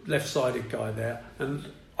left-sided guy there. And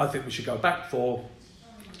I think we should go back for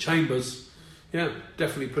Chambers. Yeah,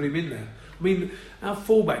 definitely put him in there. I mean, our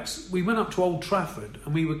fullbacks, we went up to Old Trafford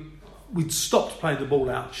and we'd stopped playing the ball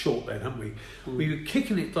out short then, hadn't we? We were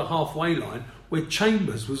kicking it to the halfway line where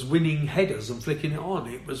Chambers was winning headers and flicking it on.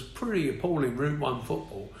 It was pretty appalling Route 1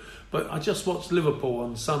 football. But I just watched Liverpool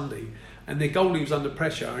on Sunday, and their goalie was under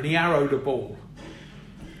pressure and he arrowed a ball,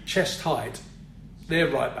 chest height. Their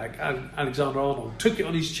right back, Alexander-Arnold, took it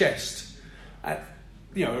on his chest at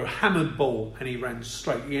a hammered ball, and he ran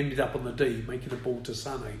straight. He ended up on the D, making the ball to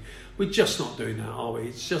Sané. We're just not doing that, are we?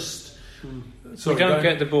 It's just... we don't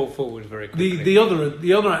get the ball forward very quickly. The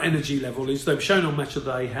other energy level is, they've shown on Match of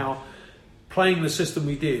the Day how playing the system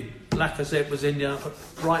we did, Lacazette was in there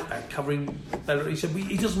right back covering Bellerin. He said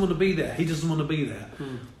he doesn't want to be there. He doesn't want to be there.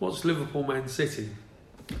 What's Liverpool, Man City?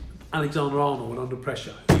 Alexander-Arnold under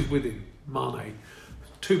pressure. Who's with him? Mane.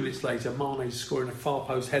 2 minutes later, Mane's scoring a far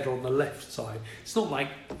post header on the left side. It's not like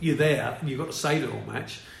you're there and you've got to say it all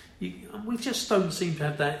match. We just don't seem to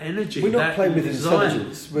have that energy. We're not playing with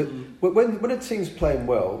intelligence. When a team's playing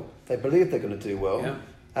well, they believe they're going to do well. Yeah.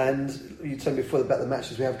 And you told me before about the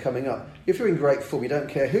matches we have coming up. If you're in great form, you don't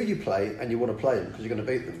care who you play, and you want to play them because you're going to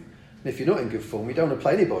beat them. And if you're not in good form, you don't want to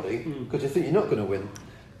play anybody because you think you're not going to win.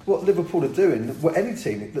 What Liverpool are doing, what any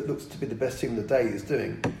team that looks to be the best team of the day is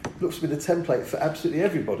doing, looks to be the template for absolutely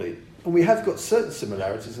everybody. And we have got certain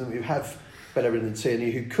similarities, and we have Bellerin and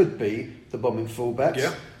Tierney, who could be the bombing fullbacks.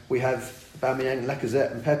 Yeah. We have Aubameyang,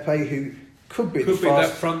 Lacazette and Pepe, who could be the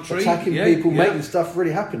fast, front three, attacking people, making stuff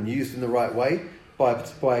really happen, used in the right way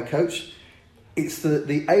by a coach. It's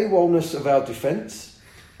the AWOLness of our defence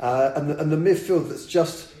and the midfield that's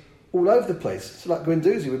just all over the place. So like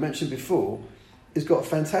Guendouzi, we mentioned before, he's got a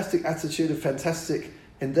fantastic attitude, a fantastic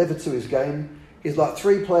endeavour to his game. He's like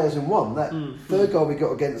 3 players in one. That third goal we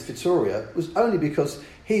got against Victoria was only because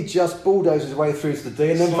he just bulldozed his way through to the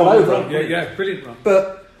D and then fell over. Brilliant run.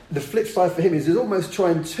 But the flip side for him is he's almost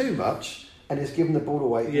trying too much and he's giving the ball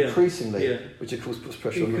away increasingly, which of course puts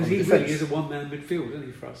pressure on the defence. Because he really is a one-man midfield, isn't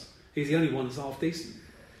he, for us? He's the only one that's half decent.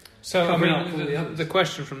 So, the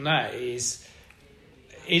question from that is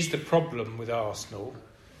the problem with Arsenal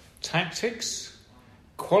tactics,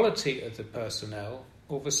 quality of the personnel,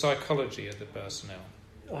 or the psychology of the personnel?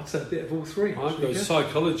 I'd say a bit of all three. I think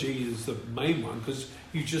psychology is the main one, because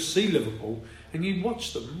you just see Liverpool and you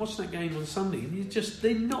watch that game on Sunday, and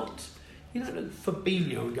they're not. You don't look at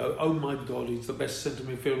Fabinho and go, oh my God, he's the best centre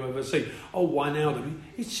midfielder I've ever seen. Oh, Wijnaldum.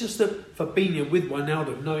 It's just that Fabinho with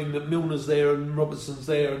Wijnaldum, knowing that Milner's there and Robertson's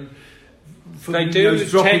there, and they do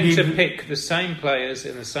tend to pick the same players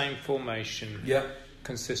in the same formation. Yeah.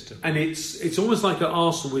 Consistent. And it's almost like at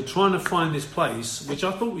Arsenal, we're trying to find this place, which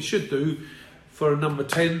I thought we should do for a number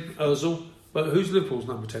 10, Ozil. But who's Liverpool's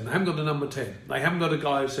number 10? They haven't got a number 10. They haven't got a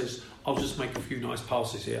guy who says, I'll just make a few nice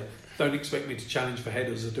passes here. Don't expect me to challenge for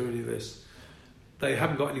headers or do any of this. They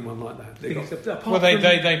haven't got anyone like that.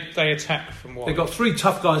 They attack from what? They've got three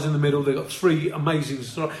tough guys in the middle. They've got three amazing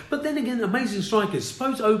strikers. But then again, amazing strikers.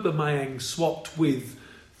 Suppose Aubameyang swapped with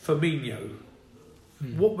Firmino.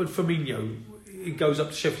 What would Firmino... He goes up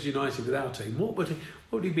to Sheffield United with our team. What would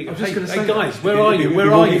he be? Hey guys, where are you?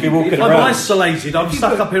 Where are you? I'm isolated. I'm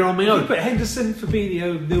stuck up here on my own. But Henderson,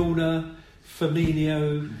 Fabinho, Milner,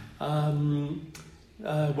 Firmino,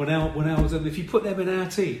 Wijnaldum, if you put them in our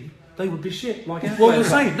team, they would be shit. Like well, you're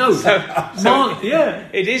saying no.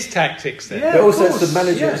 It is tactics then. Yeah, but also it's the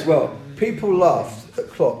manager as well. People laughed at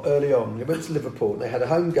Klopp early on. They went to Liverpool and they had a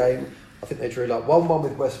home game. I think they drew like 1-1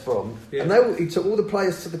 with West Brom, and he took all the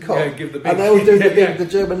players to the Kop, and they all do the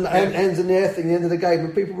German hands in the air thing at the end of the game,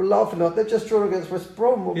 and people were laughing like they've just drawn against West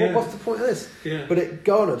Brom. What's the point of this? Yeah. But it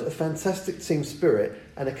garnered a fantastic team spirit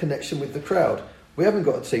and a connection with the crowd. We haven't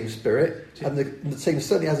got a team spirit, and the team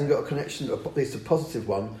certainly hasn't got a connection, or at least a positive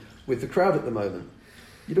one, with the crowd at the moment.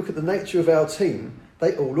 You look at the nature of our team;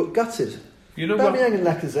 they all look gutted. You know what? Aubameyang and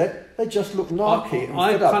Lacazette, they just look narky and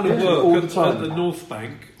I fed up kind of work all the time. at the North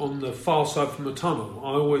Bank on the far side from the tunnel. I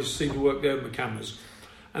always seem to work there with my cameras.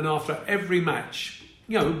 And after every match,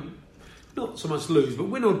 not so much lose, but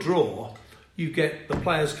win or draw, you get the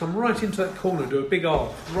players come right into that corner, do a big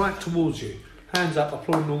arc right towards you, hands up,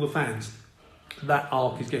 applauding all the fans. That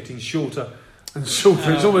arc is getting shorter and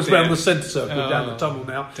shorter. It's almost around the centre circle down the tunnel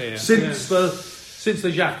now. Since the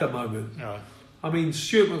Xhaka moment. Right. I mean,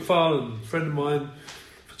 Stuart McFarlane, friend of mine,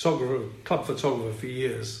 club photographer for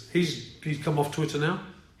years. He's come off Twitter now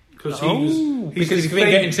because he's been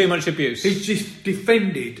getting too much abuse. He's just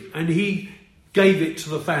defended, and he gave it to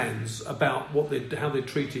the fans about how they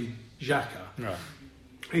treated Xhaka. Right.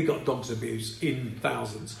 He got dogs abuse in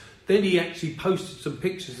thousands. Then he actually posted some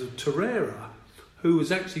pictures of Torreira, who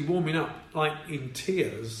was actually warming up like in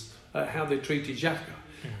tears at how they treated Xhaka.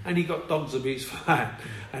 And he got dogs abuse for that.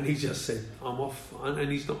 And he just said, I'm off.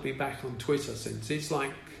 And he's not been back on Twitter since. It's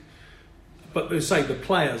like... But they say the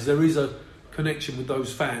players, there is a connection with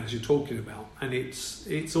those fans you're talking about. And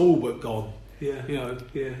it's all but gone. Yeah.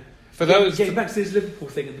 Yeah. For those... Getting back to this Liverpool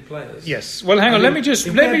thing and the players. Yes. Well, hang on. Let me just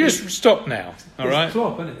stop now. All right? It's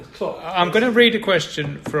Klopp, isn't it? It's Klopp. I'm going to read a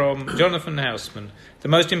question from Jonathan Houseman. The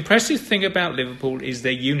most impressive thing about Liverpool is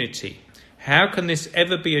their unity. How can this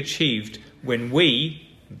ever be achieved when we...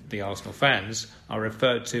 the Arsenal fans, are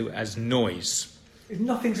referred to as noise? It's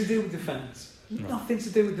nothing to do with the fans. Right. Nothing to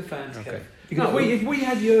do with the fans, okay. Kevin. If we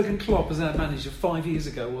had Jurgen Klopp as our manager 5 years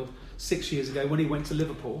ago or 6 years ago when he went to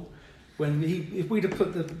Liverpool, if we'd have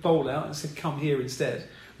put the bowl out and said, come here instead,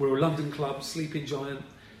 we're a London club, sleeping giant,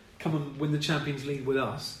 come and win the Champions League with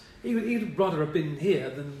us, he'd rather have been here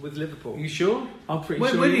than with Liverpool. You sure? I'm pretty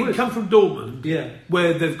sure when he would. Come from Dortmund,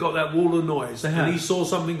 where they've got that wall of noise, and he saw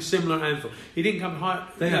something similar at Anfield. He didn't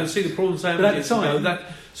come see the prawn sandwiches. But at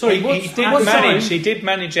the time, he did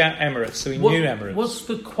manage at Emirates, so he knew Emirates. What's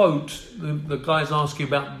the quote the guy's asking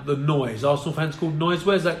about the noise? Arsenal fans called noise.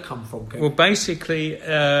 Where's that come from, Kevin? Well, basically,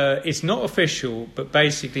 it's not official, but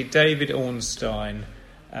basically David Ornstein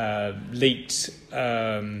leaked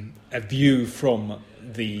a view from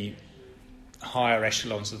the higher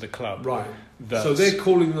echelons of the club. Right. So they're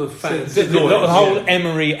calling the fans the whole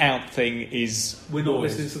Emery out thing is... We're not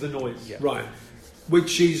listening to the noise. Yeah. Right.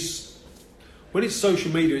 Which is... When it's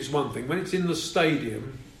social media, it's one thing. When it's in the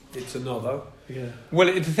stadium, it's another. Yeah.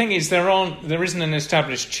 Well, the thing is, there isn't an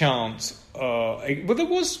established chant. Well, there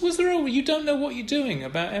was there a you don't know what you're doing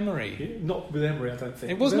about Emery? Not with Emery, I don't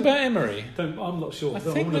think. It wasn't about Emery. I'm not sure. I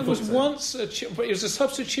think there was once, but it was a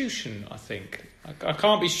substitution, I think. I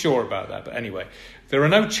can't be sure about that, but anyway, there are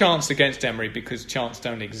no chants against Emery because chants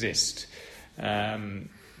don't exist.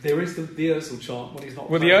 There is the Ozil chant when he's not.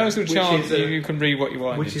 Well, playing, the Ozil chant, you can read what you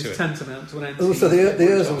want. Which is into tantamount to an anti. Also, the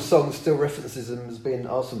Ozil song still references him as being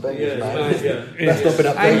Arsene Wenger's man. Yeah. That's not been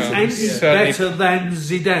updated. And he's better than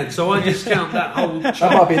Zidane, so I discount that whole chant.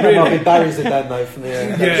 That might be Barry Zidane though from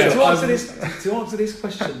the. To answer this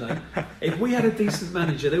question though, if we had a decent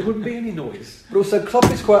manager, there wouldn't be any noise. But also, Klopp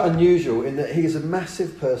is quite unusual in that he is a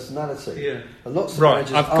massive personality. Yeah. And lots of Right,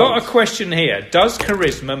 managers I've got a question here. Does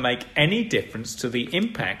charisma make any difference to the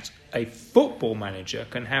impact a football manager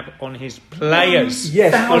can have on his players?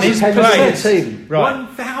 Yes, on his players. Team. Right.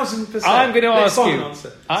 1,000%. I'm going to ask you.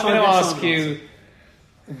 Answer. I'm going to ask you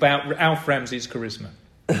about Alf Ramsey's charisma.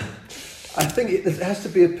 I think it has to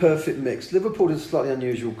be a perfect mix. Liverpool is a slightly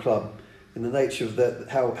unusual club in the nature of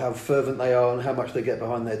how fervent they are and how much they get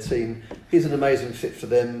behind their team. He's an amazing fit for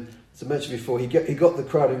them. As I mentioned before, he got the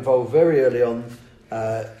crowd involved very early on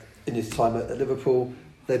in his time at Liverpool.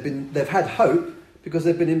 They've had hope because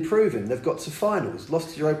they've been improving. They've got to finals,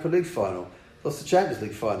 lost the Europa League final, lost the Champions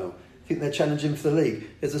League final. I think they're challenging for the league.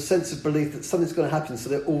 There's a sense of belief that something's going to happen, so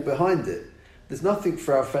they're all behind it. There's nothing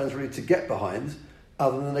for our fans really to get behind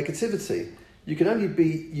other than the negativity. You can only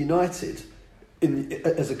be united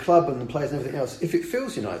as a club and the players and everything else if it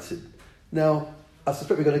feels united. Now, I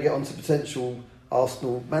suspect we're going to get onto potential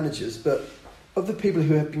Arsenal managers, but of the people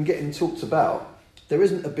who have been getting talked about, there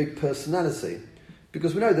isn't a big personality.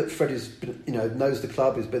 Because we know that Freddie's knows the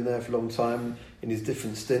club, he's been there for a long time in his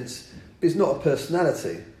different stints, but he's not a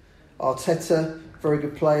personality. Arteta, very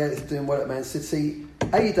good player, is doing well at Man City.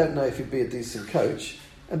 A, you don't know if he'd be a decent coach,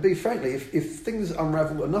 and B, frankly, if things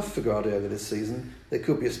unravel enough for Guardiola this season, there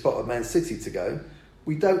could be a spot at Man City to go.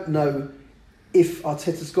 We don't know if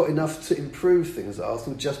Arteta's got enough to improve things at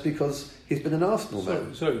Arsenal just because he's been an Arsenal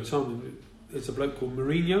man. Sorry, Simon. It's a bloke called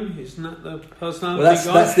Mourinho, isn't that the personality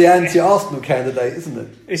guy? That's the anti-Arsenal candidate, isn't it?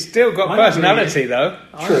 He's still got personality, though.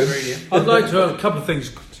 True. I'd like to have a couple of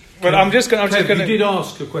things. Well, I'm just going to... You did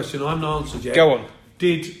ask a question I haven't answered yet. Go on.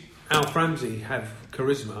 Did Alf Ramsey have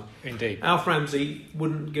charisma? Indeed. Alf Ramsey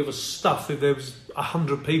wouldn't give a stuff if there was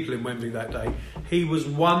 100 people in Wembley that day. He was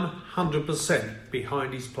 100%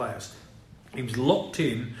 behind his players. He was locked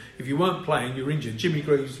in. If you weren't playing, you're injured. Jimmy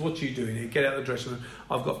Greaves, what are you doing here? Get out of the dressing room.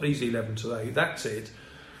 I've got these 11 today. That's it.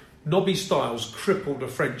 Nobby Stiles crippled a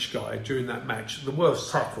French guy during that match. The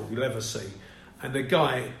worst tackle you'll ever see. And the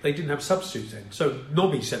guy, they didn't have substitutes then. So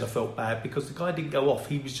Nobby said I felt bad because the guy didn't go off.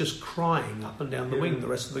 He was just crying up and down the wing the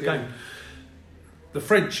rest of the game. The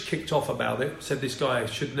French kicked off about it, said this guy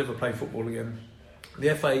should never play football again.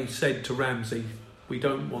 The FA said to Ramsey, we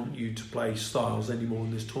don't want you to play Stiles anymore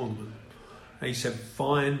in this tournament. And he said,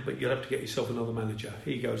 fine, but you'll have to get yourself another manager.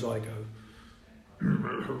 He goes, I go.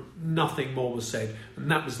 Nothing more was said.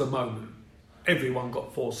 And that was the moment. Everyone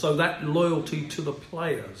got forced. So that loyalty to the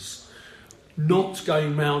players, not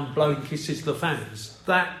going round blowing kisses to the fans,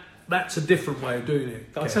 that's a different way of doing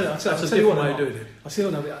it. That's a different way of doing it. I've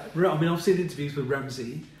seen interviews with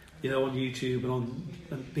Ramsey, on YouTube and on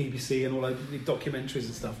BBC and all those documentaries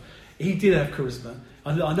and stuff. He did have charisma.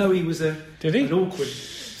 I know he was an awkward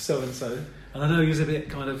so-and-so. And I know he was a bit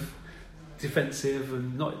kind of defensive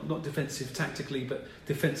and not defensive tactically, but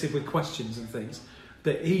defensive with questions and things.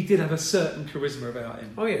 But he did have a certain charisma about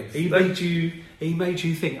him. Oh yeah, he made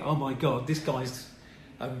you think, oh my God, this guy's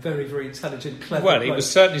a very, very intelligent, clever. Well, he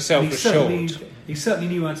was certainly self-assured. He certainly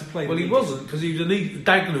knew how to play. Well, he wasn't, because he was a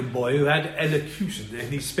Dagenham boy who had elocution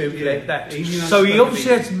and his spirit led that. He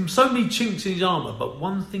obviously had so many chinks in his armour. But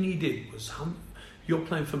one thing he did was, "You're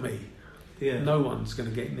playing for me." Yeah. No one's going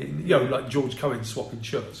to get in. Like George Cohen swapping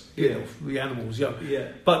shirts. The animals. Yeah.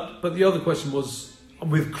 But the other question was,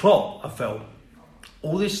 with Klopp, I felt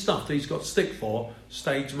all this stuff that he's got stick for,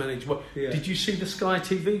 stage management. Yeah. Did you see the Sky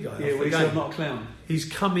TV guy? Yeah, well, he said, I'm not a clown. He's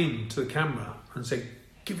come in to the camera and said,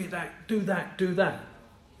 give it that, do that, do that.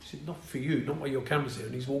 He said, not for you, not where your camera's here.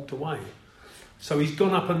 And he's walked away. So he's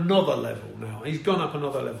gone up another level now.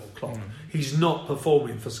 Klopp. He's not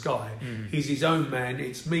performing for Sky. He's his own man.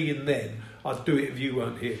 It's me and them. I'd do it if you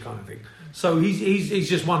weren't here, kind of thing. So he's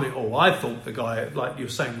just won it all. I thought the guy, like you were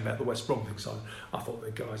saying about the West Brom thing, Simon, I thought the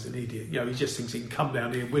guy's an idiot. He just thinks he can come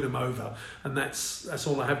down here and win them over, and that's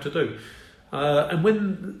all I have to do. And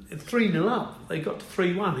when 3-0 up, they got to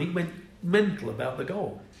 3-1. He went mental about the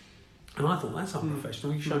goal, and I thought that's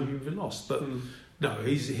unprofessional. He's shown you've lost, but no,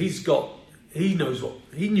 he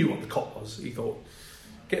knew what the cop was. He thought,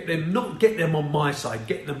 not get them on my side,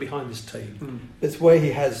 get them behind this team. It's where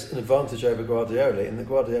he has an advantage over Guardiola, in that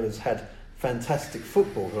Guardiola's had fantastic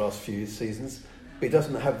football the last few seasons, but he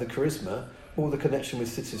doesn't have the charisma or the connection with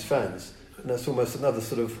City's fans. And that's almost another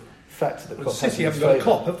sort of factor that Klopp has. City haven't got a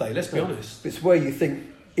cop, have they? Let's be honest. It's where you think,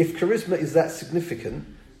 if charisma is that significant,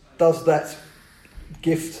 does that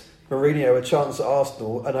gift Mourinho a chance at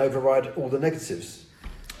Arsenal and override all the negatives?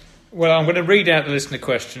 Well, I'm going to read out the listener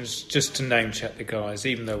questions just to name check the guys,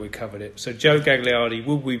 even though we covered it. So, Joe Gagliardi,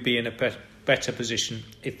 would we be in a better position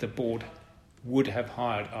if the board would have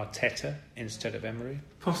hired Arteta instead of Emery?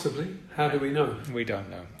 Possibly. How do we know? We don't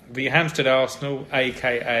know. The Hampstead Arsenal,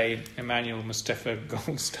 a.k.a. Emmanuel Mustafa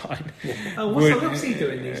Goldstein. What's he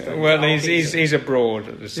doing these days? Well, he's abroad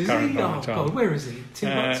at this current moment in time. God, where is he?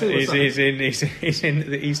 Timbuktu or something? He's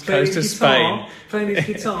in the east coast of Spain. Playing his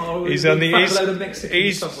guitar. He's on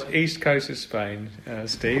the east coast of Spain,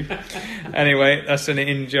 Steve. Anyway, that's an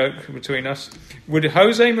in-joke between us. Would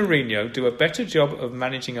Jose Mourinho do a better job of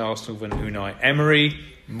managing Arsenal than Unai Emery?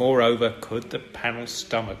 Moreover, could the panel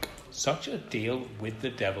stomach such a deal with the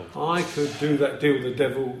devil? I could do that deal with the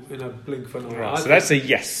devil in a blink of an eye. Right, so that's a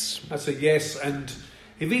yes. That's a yes. And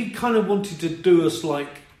if he kind of wanted to do us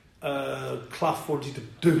like Clough wanted to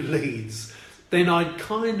do Leeds, then I'd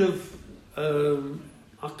kind of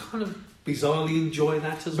bizarrely enjoy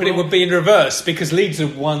that as well. But it would be in reverse because Leeds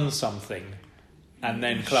have won something, and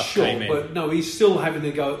then Clough came in. But no, he's still having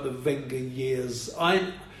to go at the Wenger years.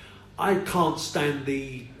 I can't stand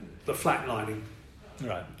the flatlining.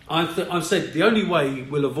 Right. I've said the only way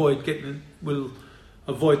we'll avoid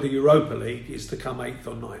the Europa League is to come 8th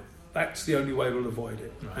or 9th. That's the only way we'll avoid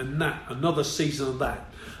it. Right. And another season of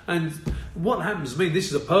that. And what happens, this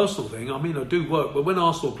is a personal thing. I do work, but when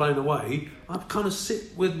Arsenal are playing away, I kind of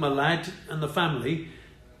sit with my lad and the family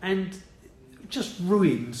and just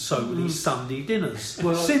ruined so many Sunday dinners.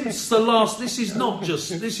 Well, since the last, this is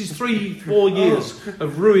 3-4 years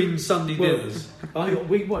of ruined Sunday dinners.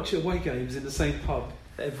 We watch away games in the same pub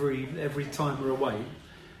every time we're away,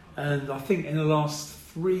 and I think in the last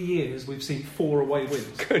 3 years we've seen 4 away wins.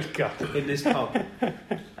 Good God! In this pub,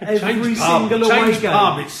 every single away game.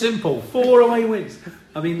 Pub. It's simple. 4 away wins.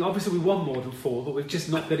 Obviously we won more than 4, but we've just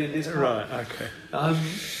not been in this pub. Right. Okay.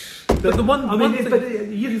 But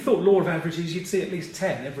you'd have thought law of averages, you'd see at least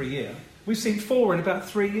 10 every year. We've seen 4 in about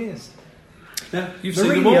 3 years. Now, you've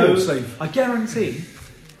seen them all, Steve. I guarantee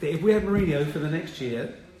that if we had Mourinho for the next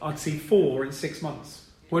year, I'd see 4 in 6 months.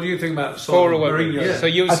 What do you think about Mourinho? Yeah. So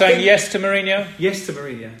you were saying yes to Mourinho? Yes to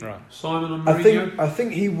Mourinho. Right. Simon and Mourinho? I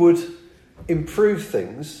think he would improve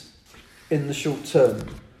things in the short term.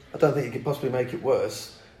 I don't think he could possibly make it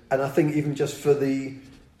worse. And I think even just for the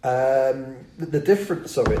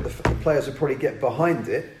difference of it, the players would probably get behind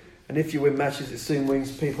it, and if you win matches, it soon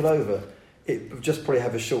wins people over. It would just probably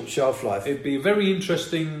have a short shelf life. It'd be a very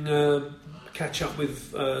interesting catch up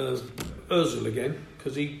with Ozil again,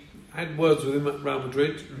 because he had words with him at Real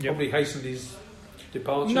Madrid, and probably hastened his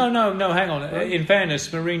departure. No, hang on. In fairness,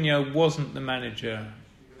 Mourinho wasn't the manager,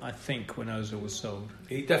 I think, when Ozil was sold.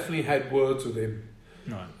 He definitely had words with him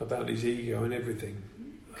right. about his ego and everything.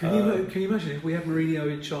 Can you imagine if we had Mourinho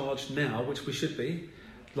in charge now, which we should be?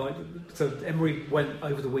 So Emery went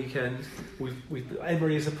over the weekend.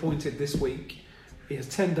 Emery is appointed this week. He has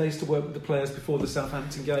 10 days to work with the players before the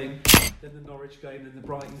Southampton game, then the Norwich game, then the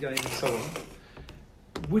Brighton game, and so on.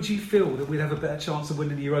 Would you feel that we'd have a better chance of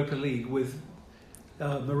winning the Europa League with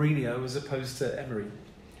Mourinho as opposed to Emery?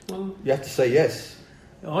 Well, you have to say yes.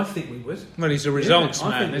 I think we would. Well, he's a results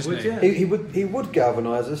man, isn't he? Yeah. He would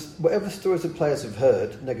galvanise us. Whatever stories the players have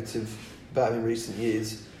heard negative about him in recent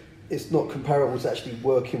years, it's not comparable to actually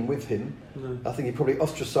working with him. No. I think he probably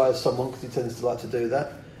ostracised someone because he tends to like to do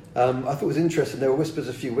that. I thought it was interesting. There were whispers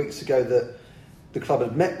a few weeks ago that the club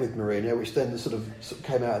had met with Mourinho, which then sort of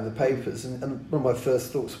came out in the papers. And one of my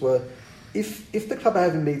first thoughts were, if the club are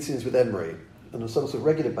having meetings with Emery on some sort of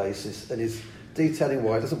regular basis and is detailing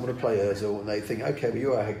why he doesn't want to play Ozil, and they think, okay, well,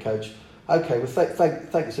 you're our head coach. Okay, well, thanks,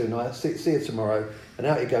 Unai. See you tomorrow. And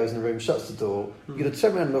out he goes in the room, shuts the door. You're going to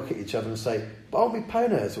turn around and look at each other and say, but aren't we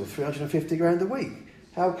paying Ozil $350,000 a week?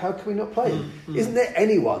 How can we not play him? Isn't there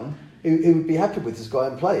anyone who would be happy with this guy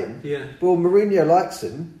and play him? Yeah. Well, Mourinho likes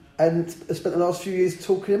him and has spent the last few years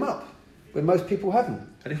talking him up, when most people haven't.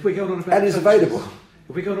 And if we're going on about and he's available.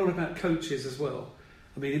 If we're going on about coaches as well,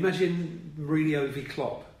 imagine Mourinho v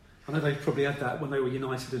Klopp. I know they probably had that when they were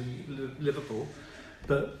United and Liverpool,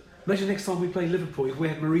 but imagine next time we play Liverpool, if we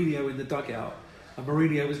had Mourinho in the dugout and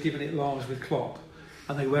Mourinho was giving it large with Klopp,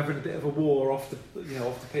 and they were having a bit of a war off the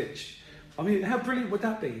pitch. How brilliant would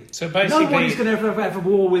that be? So basically, no one is going to have a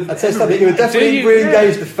war with. I'd say something. You would definitely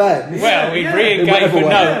re-engage the fans. Well, we'd re-engage,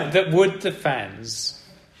 but that would the fans,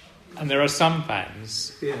 and there are some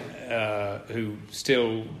fans who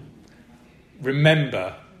still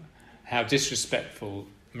remember how disrespectful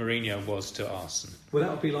Mourinho was to Arsenal. Well,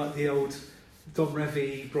 that would be like the old Don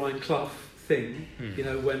Revie, Brian Clough thing,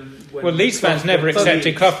 when Leeds fans never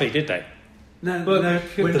accepted Cloughy, did they? No, but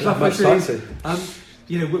when Clough said,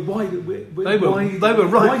 why they were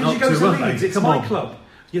right. Why did you go to to Leeds? It's my club.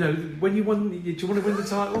 Do you want to win the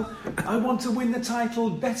title? I want to win the title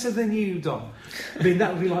better than you, Dom. I mean,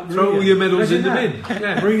 that would be like Mourinho. Throw all your medals in the bin.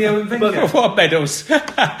 Yeah. Mourinho and Wenger. What medals?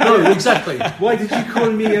 No, exactly. Why did you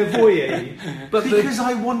call me a voyeur? Because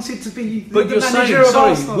I wanted to be the you're manager of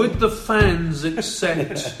Arsenal. Would the fans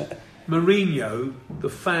accept Mourinho,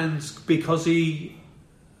 because he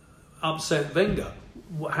upset Wenger?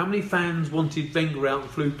 How many fans wanted Wenger out and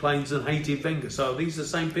flew planes and hated Wenger? So are these the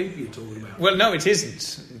same people you're talking about? Well, no, it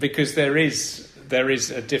isn't, because there is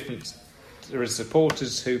a difference. There are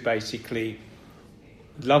supporters who basically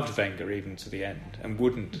loved Wenger even to the end and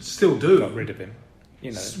wouldn't still do got rid of him.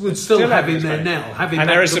 Would still have him there now. And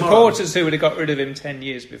there are supporters who would have got rid of him 10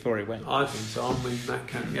 years before he went. I think so. I mean, that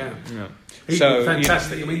can yeah. He's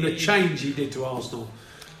fantastic. I mean, the change he did to Arsenal.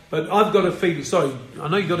 But I've got a feeling. Sorry, I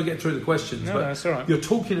know you've got to get through the questions. No, but that's all right. You're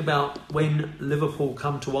talking about when Liverpool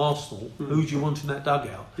come to Arsenal. Who do you want in that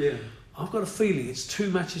dugout? Yeah. I've got a feeling it's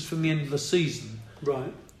 2 matches from the end of the season.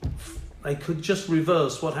 Right. They could just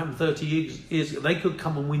reverse what happened 30 years ago. They could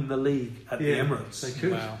come and win the league at the Emirates. They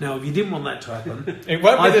could. Wow. Now, if you didn't want that to happen... It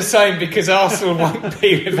won't be the same, because Arsenal won't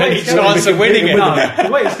be with any chance of winning it. No,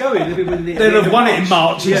 the way it's going, they'd have won it in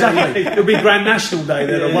March, exactly. It'll be Grand National Day,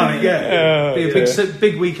 they'd have won it, It'll be a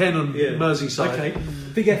big weekend on Merseyside. Okay,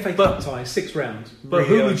 big FA Cup tie, 6 rounds. But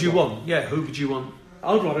who would you want? Yeah, who would you want?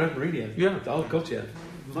 I'd rather have Mourinho. Yeah. Oh, God, yeah.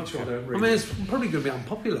 Much rather have Mourinho. I mean, it's probably going to be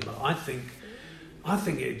unpopular, but I think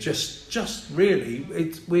it just really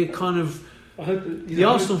we're kind of the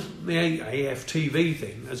Arsenal the AFTV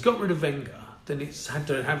thing has got rid of Wenger. Then it's had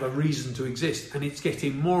to have a reason to exist, and it's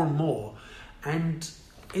getting more and more, and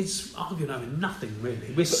it's arguing over nothing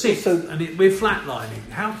really. We're sick and we're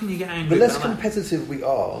flatlining. How can you get angry? The less competitive we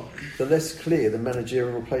are, the less clear the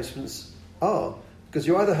managerial replacements are, because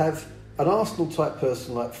you either have an Arsenal type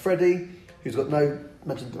person like Freddie, who's got no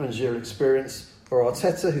managerial experience, or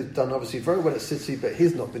Arteta, who's done obviously very well at City, but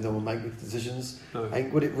he's not been the one making decisions. No.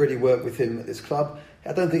 And would it really work with him at this club?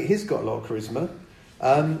 I don't think he's got a lot of charisma.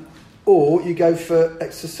 Or you go for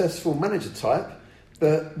a successful manager type,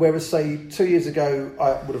 but whereas, say, 2 years ago,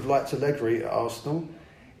 I would have liked Allegri at Arsenal.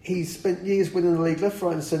 He's spent years winning the league left,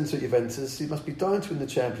 right and centre at Juventus. He must be dying to win the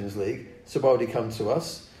Champions League, so why would he come to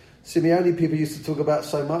us? Simeone, people used to talk about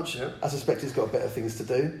so much. Yeah. I suspect he's got better things to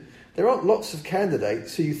do. There aren't lots of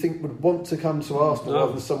candidates who you think would want to come to Arsenal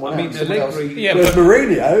rather than someone else. Whereas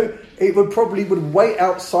Mourinho, it would wait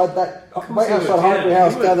outside Highbury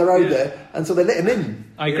House down the road there, and so they let him in.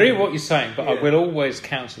 I agree with what you're saying, but I will always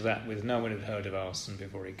counter that with no one had heard of Arsene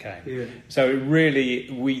before he came. Yeah. So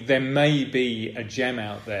there may be a gem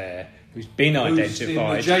out there who's been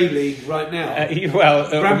identified. Who's in the J League right now? Who's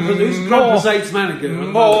Grampazate's manager?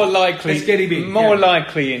 More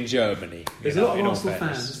likely in Germany. There's a lot of Arsenal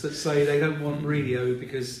fans that say they don't want Mourinho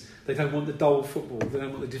because they don't want the dull football, they don't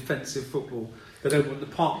want the defensive football, they don't want the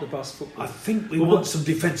park-the-bus football. I think we want some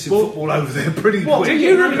defensive football over there pretty quick. Do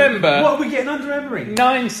you remember... What are we getting under Emery?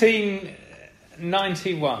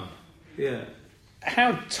 1991. Yeah.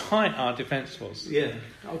 How tight our defence was. Yeah.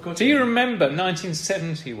 Do you remember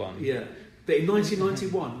 1971? Yeah. But in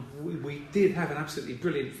 1991, we did have an absolutely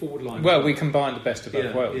brilliant forward line. Well, we combined the best of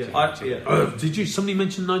both worlds. Did somebody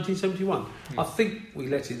mention 1971? I think we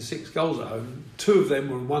let in 6 goals at home. 2 of them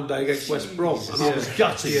were in one day against West Brom, and I was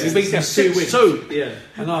gutted. We beat them 6-2. Yeah.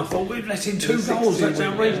 And I thought, we've let in 2 goals, that's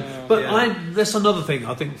outrageous. But that's another thing,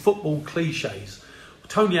 I think, football cliches.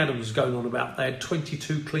 Tony Adams was going on about they had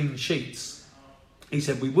 22 clean sheets. He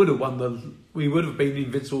said we would have been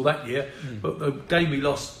invincible that year, but the game we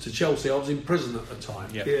lost to Chelsea, I was in prison at the time.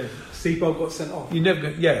 Yeah. Steve Bold got sent off. We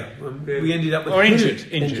ended up with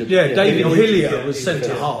injured. Yeah, David Hillier was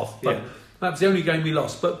centre half, but that's the only game we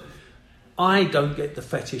lost. But I don't get the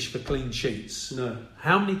fetish for clean sheets. No.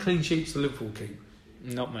 How many clean sheets do Liverpool keep?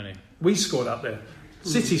 Not many. We scored up there.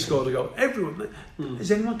 City scored a goal. Everyone.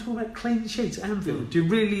 Is anyone talking about clean sheets at Anfield? Do you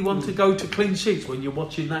really want to go to clean sheets when you're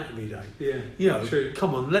watching that every day? Yeah. True.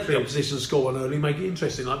 Come on, let the opposition score one early, make it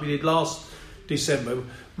interesting, like we did last December.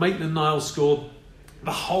 Maitland-Niles scored. The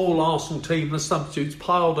whole Arsenal team, the substitutes,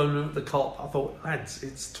 piled on at the Kop. I thought, lads,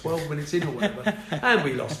 it's 12 minutes in or whatever, and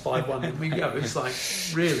we lost 5-1. And we go. It's like,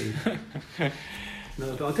 really.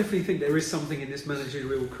 No, but I definitely think there is something in this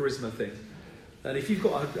managerial charisma thing. And if you've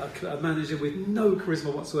got a manager with no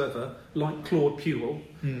charisma whatsoever, like Claude Puel,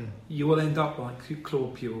 you will end up like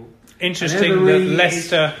Claude Puel. Interesting that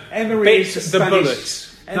Leicester bit the bullet.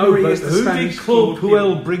 No, but who did Claude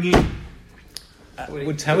Puel bring in?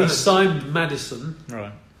 Would tell he us. signed Maddison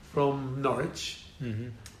right. from Norwich. Mm-hmm.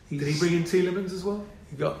 Did he bring in Tielemans as well?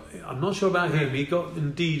 I'm not sure about him. He got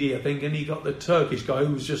Ndidi, I think, and he got the Turkish guy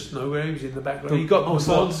who was just nowhere. He was in the background. He got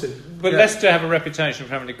Monson. But Leicester have a reputation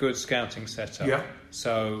for having a good scouting setup. Yeah.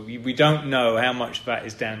 So we don't know how much of that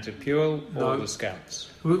is down to Puel or the scouts.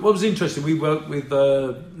 What was interesting, we worked with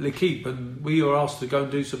L'Equipe, and we were asked to go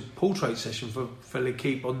and do some portrait session for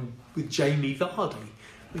L'Equipe with Jamie Vardy.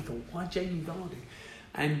 We thought, why Jamie Vardy?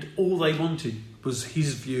 And all they wanted was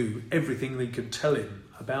his view, everything they could tell him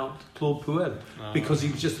about Claude Puel, because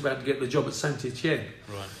he was just about to get the job at Saint-Etienne.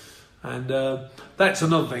 Right. And that's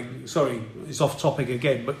another thing. Sorry, it's off topic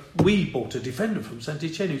again, but we bought a defender from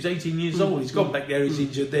Saint-Etienne who's 18 years old. He's gone back there, he's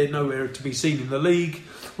injured, they're nowhere to be seen in the league.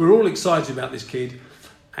 We're all excited about this kid.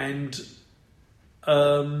 And he's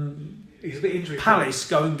a bit injury. Palace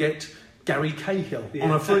go and get Gary Cahill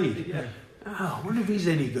on a free. Yeah. Oh, I wonder if he's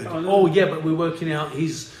any good. But we're working out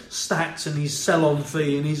his stats and his sell-on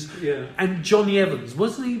fee and his and Johnny Evans,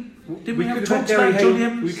 wasn't he? Did we have talked about Johnny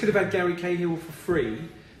Evans? We could have had Gary Cahill for free,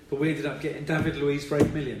 but we ended up getting David Luiz for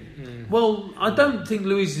 $8 million. Well, I don't think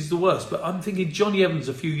Luiz is the worst, but I'm thinking Johnny Evans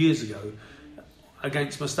a few years ago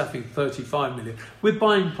against Mustafi, 35 million. We're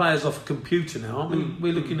buying players off a computer now, aren't we?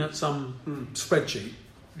 We're looking at some spreadsheet.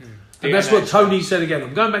 And that's what Tony said again.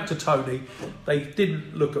 I'm going back to Tony. They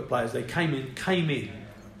didn't look at players. They came in,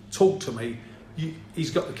 talked to me. He's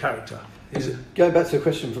got the character. Going back to a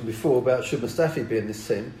question from before about should Mustafi be in this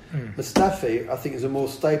team, Mustafi, I think, is a more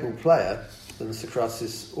stable player than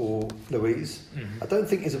Sokratis or Luiz. I don't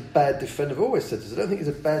think he's a bad defender. I've always said this. I don't think he's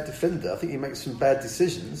a bad defender. I think he makes some bad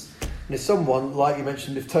decisions. And if someone, like you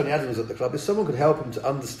mentioned, if Tony Adams was at the club, if someone could help him to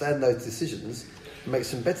understand those decisions and make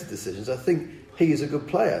some better decisions, I think he is a good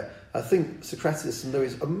player. I think Sokratis and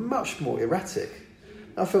Luiz are much more erratic.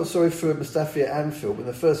 I felt sorry for Mustafi at Anfield when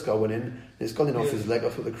the first goal went in and it's gone in off his leg. I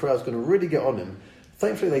thought the crowd's going to really get on him.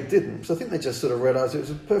 Thankfully they didn't, because I think they just sort of realised it was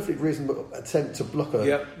a perfectly reasonable attempt to block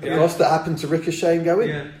a cross that happened to ricochet and go in.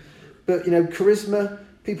 Yeah. But, charisma,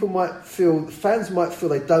 fans might feel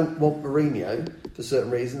they don't want Mourinho for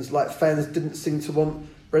certain reasons, like fans didn't seem to want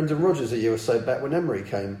Brendan Rodgers a year or so back when Emery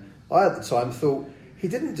came. I at the time thought he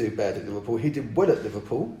didn't do bad at Liverpool, he did well at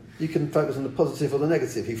Liverpool. You can focus on the positive or the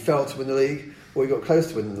negative. He failed to win the league, or he got close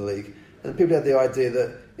to winning the league. And people had the idea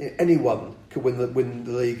that anyone could win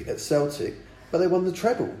the league at Celtic, but they won the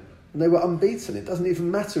treble and they were unbeaten. It doesn't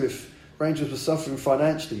even matter if Rangers were suffering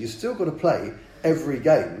financially. You've still got to play every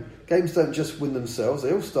game. Games don't just win themselves.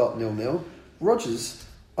 They all start 0-0. Rodgers,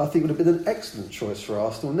 I think, would have been an excellent choice for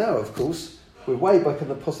Arsenal. Now, of course, we're way back on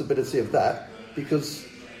the possibility of that, because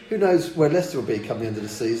who knows where Leicester will be come the end of the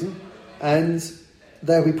season, and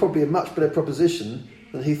they'll be probably a much better proposition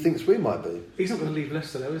than he thinks we might be. He's not going to leave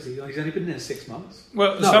Leicester, though, is he? He's only been there 6 months.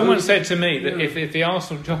 Well, someone said to me that if the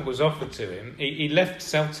Arsenal job was offered to him, he left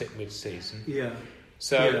Celtic mid-season. Yeah.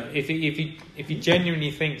 So if he genuinely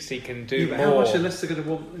thinks he can do more... How much are Leicester going to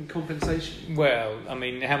want in compensation? Well, I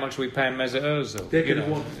mean, how much are we paying Mesut Ozil? They're going to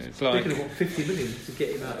want 50 million to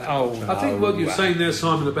get him out of that contract. I think what you're saying there,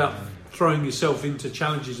 Simon, about throwing yourself into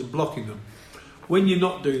challenges and blocking them. When you're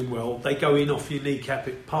not doing well, they go in off your kneecap,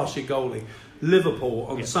 past your goalie. Liverpool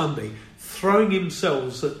on Sunday, throwing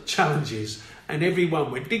themselves at challenges, and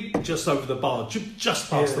everyone went just over the bar,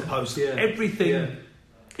 just past the post. Yeah. Everything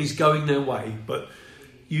is going their way, but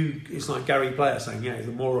it's like Gary Player saying,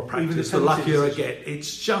 the more I practice, the luckier I get.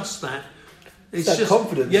 It's just that. It's that just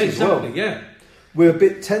confidence. Yeah, exactly. Well. Yeah, we're a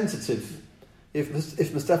bit tentative. If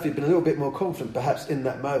Mustafi had been a little bit more confident, perhaps in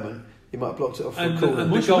that moment, he might have blocked it off the corner.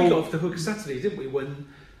 And we got off the hook Saturday, didn't we? When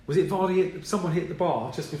was it Vardy? Someone hit the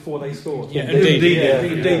bar just before they scored. Yeah, indeed.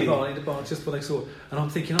 Vardy hit the bar just before they scored, and I'm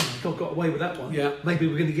thinking, oh my God, got away with that one. Yeah, maybe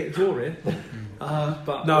we're going to get a draw here.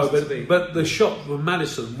 But no, but the shot from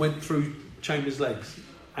Maddison went through Chambers' legs,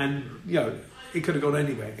 and it could have gone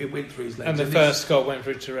anywhere. It went through his legs, and the first goal went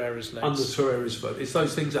through Torreira's legs. Under Torreira's foot. It's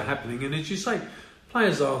those things are happening, and as you say,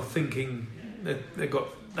 players are thinking that they've got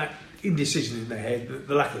that indecision in their head,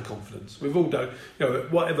 the lack of confidence. We've all done,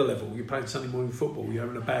 at whatever level you're playing Sunday morning football, you're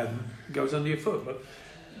having a bad and it goes under your foot. But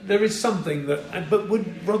there is something that. But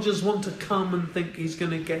would Rodgers want to come and think he's going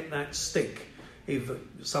to get that stick if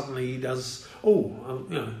suddenly he does?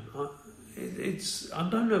 It's. I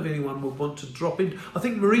don't know if anyone would want to drop in. I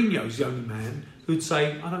think Mourinho's the only man who'd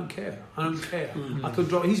say, "I don't care. I don't care. Mm-hmm. I could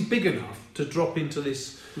drop." He's big enough to drop into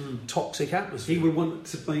this toxic atmosphere. He would want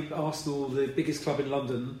to make Arsenal the biggest club in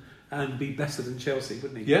London and be better than Chelsea,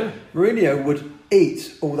 wouldn't he? Yeah. Mourinho would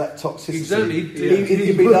eat all that toxicity. Exactly.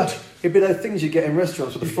 It'd be those things you get in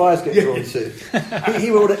restaurants where the flies get drawn to.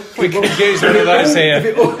 He would. We could use one of those here.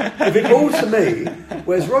 If it all to me,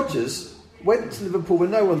 whereas Rodgers went to Liverpool when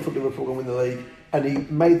no one thought Liverpool would win the league, and he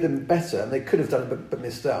made them better, and they could have done it but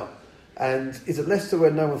missed out. And is it Leicester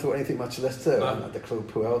where no one thought anything much of Leicester? No. The Claude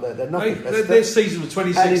Puel, they're nothing. Their season was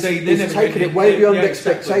 2016. He's taken it way beyond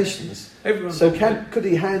expectations. Exactly. Could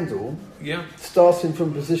he handle starting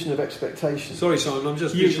from a position of expectation? Sorry, Simon, I'm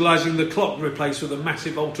just visualising the clock replaced with a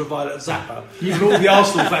massive ultraviolet zapper and all the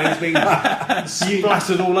Arsenal fans being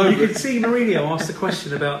splattered all over. You could see Mourinho ask the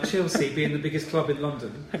question about Chelsea being the biggest club in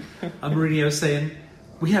London, and Mourinho saying,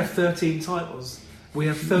 "We have 13 titles. We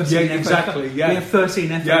have 13 FA Cups. We have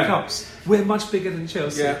 13 FA Cups. We're much bigger than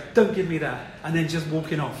Chelsea. Yeah. Don't give me that." And then just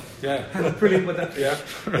walking off. Yeah. How brilliant would that be?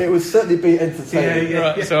 It would certainly be entertaining.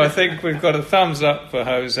 Right, so I think we've got a thumbs up for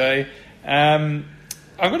Jose. I'm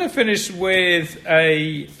going to finish with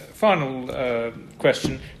a final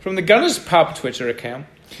question from the Gunners Pub Twitter account.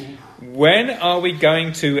 When are we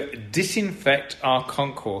going to disinfect our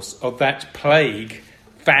concourse of that plague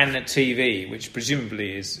Fan TV, which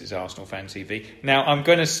presumably is Arsenal Fan TV? Now, I'm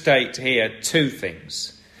going to state here two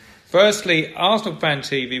things. Firstly, Arsenal Fan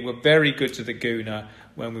TV were very good to the Gooner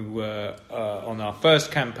when we were on our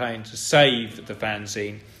first campaign to save the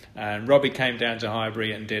fanzine. And Robbie came down to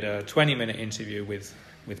Highbury and did a 20-minute interview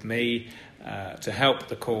with me to help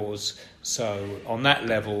the cause. So on that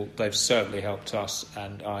level, they've certainly helped us,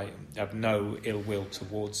 and I have no ill will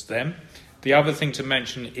towards them. The other thing to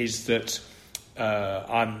mention is that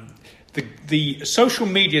the social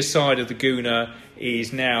media side of the Gooner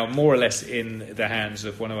is now more or less in the hands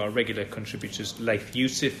of one of our regular contributors, Laith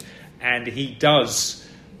Youssef, and he does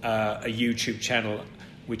a YouTube channel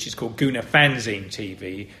which is called Gooner Fanzine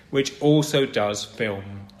TV, which also does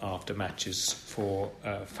film after matches for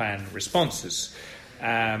fan responses.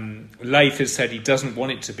 Laith has said he doesn't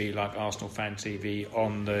want it to be like Arsenal Fan TV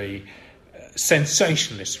on the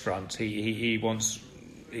sensationalist front. He wants...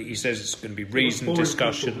 He says it's going to be reasoned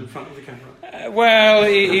discussion. In front of the camera. Well,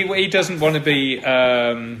 he doesn't want to be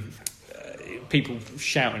people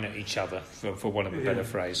shouting at each other, for want of a better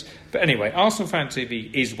phrase. But anyway, Arsenal Fan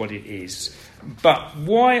TV is what it is. But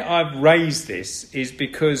why I've raised this is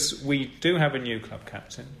because we do have a new club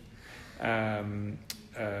captain.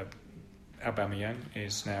 Aubameyang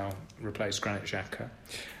is now replaced Granit Xhaka.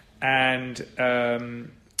 And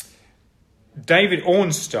David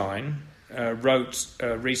Ornstein wrote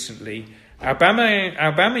recently,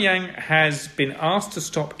 Aubameyang has been asked to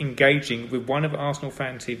stop engaging with one of Arsenal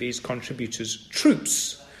Fan TV's contributors,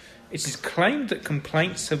 Troops. It is claimed that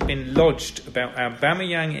complaints have been lodged about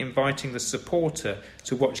Aubameyang inviting the supporter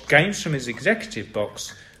to watch games from his executive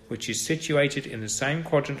box, which is situated in the same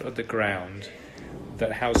quadrant of the ground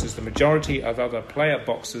that houses the majority of other player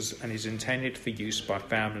boxes and is intended for use by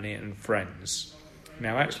family and friends.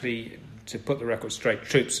 Now, actually, to put the record straight,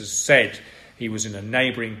 Troops has said he was in a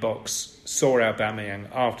neighbouring box, saw Aubameyang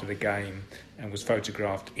after the game, and was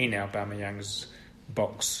photographed in Aubameyang's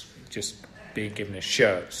box, just being given a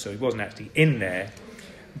shirt. So he wasn't actually in there.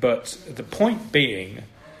 But the point being,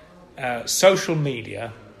 social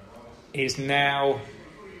media is now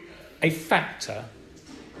a factor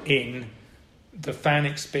in the fan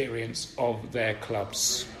experience of their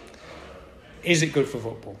clubs. Is it good for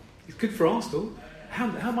football? It's good for Arsenal.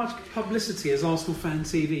 How much publicity has Arsenal Fan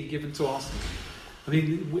TV given to Arsenal? I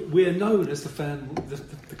mean, we're known as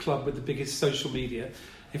the club with the biggest social media.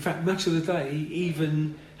 In fact, Match of the Day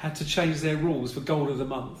even had to change their rules for Goal of the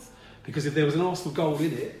Month, because if there was an Arsenal goal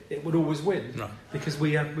in it, it would always win. Right. Because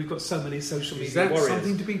we've got so many social media warriors. Is that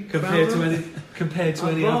something to be compared to any other club?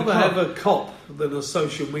 I'd rather have a cop than a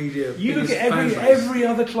social media. You look at every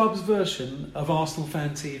other club's version of Arsenal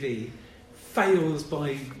Fan TV fails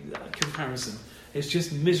by comparison. It's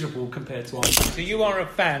just miserable compared to Arsenal. So you are a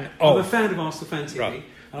fan of... I'm a fan of Arsenal Fan TV. Right.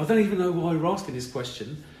 And I don't even know why we're asking this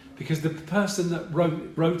question, because the person that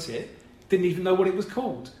wrote it didn't even know what it was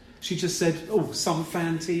called. She just said, some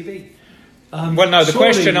fan TV. Well, no, the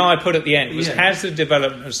question I put at the end was, has the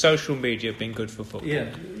development of social media been good for football?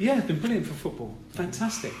 Yeah, it's been brilliant for football.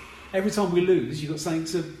 Fantastic. Every time we lose, you've got something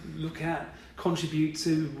to look at, contribute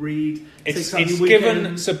to, read. It's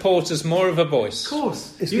given supporters more of a voice. Of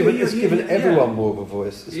course. It's given everyone more of a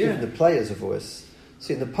voice. It's given the players a voice.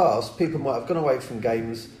 See, in the past, people might have gone away from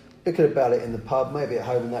games, bickered about it in the pub, maybe at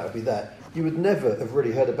home, and that would be that. You would never have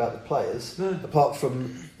really heard about the players, apart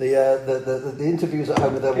from the interviews at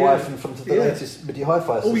home with their wife and from the latest MIDI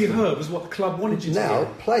hi-fi system. All you heard was what the club wanted you to hear. Now,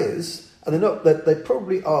 players, and they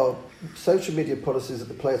probably are social media policies that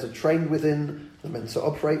the players are trained within, they're meant to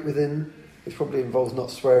operate within, which probably involves not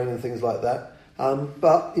swearing and things like that.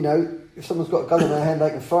 But, if someone's got a gun in their hand, they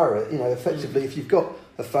can fire it. Effectively, if you've got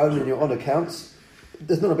a phone and you're on accounts,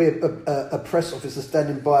 there's not going to be a press officer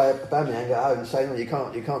standing by Aubameyang at home saying, you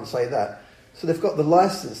can't say that. So they've got the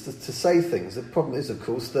licence to say things. The problem is, of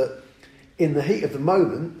course, that in the heat of the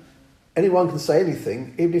moment, anyone can say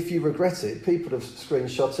anything, even if you regret it. People have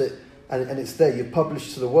screenshot it, and it's there. You've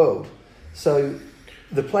published to the world. So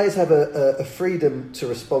the players have a freedom to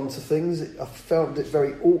respond to things. I found it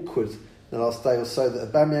very awkward in the last day or so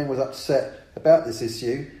that Aubameyang was upset about this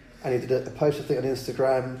issue, and he did a post, I think, on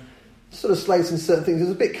Instagram, sort of slating certain things. It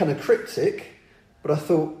was a bit kind of cryptic, but I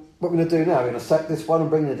thought, what are we going to do now? We're going to sack this one and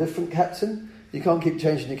bring in a different captain? You can't keep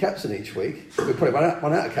changing your captain each week. We probably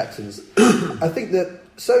run out of captains. I think that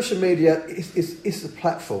social media is a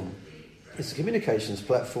platform. It's a communications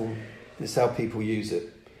platform, and it's how people use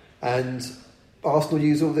it. And Arsenal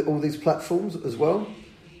use all these platforms as well.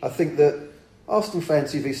 I think that Arsenal Fan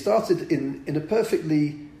TV started in a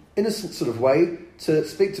perfectly innocent sort of way to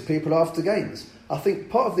speak to people after games. I think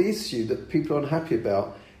part of the issue that people are unhappy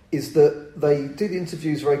about is that they do the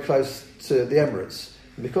interviews very close to the Emirates.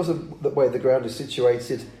 And because of the way the ground is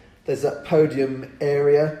situated, there's that podium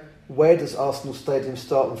area. Where does Arsenal Stadium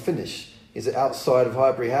start and finish? Is it outside of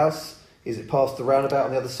Highbury House? Is it past the roundabout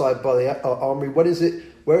on the other side by the Armoury? Where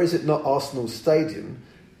is it not Arsenal Stadium?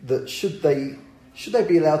 That should they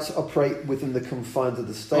be allowed to operate within the confines of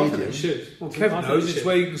the stadium? I think they should. Well, Kevin knows it's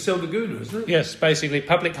where you can sell the Gooner, isn't it? Yes, basically,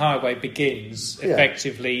 public highway begins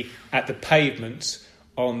effectively at the pavement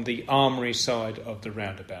on the Armoury side of the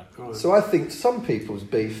roundabout. Right. So I think some people's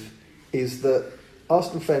beef is that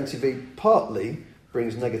Arsenal Fan TV partly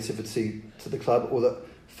brings negativity to the club, or that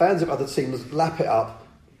fans of other teams lap it up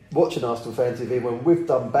watching Arsenal Fan TV when we've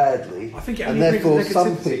done badly. I think it and therefore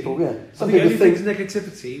some people think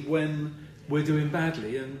negativity when we're doing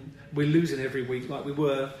badly and we're losing every week like we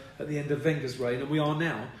were at the end of Wenger's reign, and we are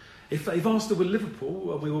now. If Arsenal were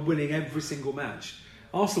Liverpool and we were winning every single match,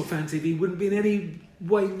 Arsenal Fan TV wouldn't be in any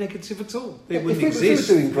way negative at all. It wouldn't exist.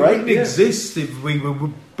 Doing great, it wouldn't exist if we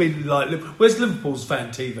would be like. Where's Liverpool's Fan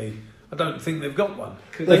TV? I don't think they've got one.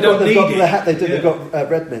 They don't need it. They've got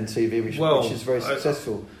Redmen TV, which is very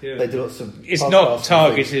successful. They do lots of. It's not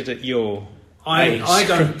targeted at your. I'm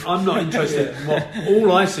not interested in what.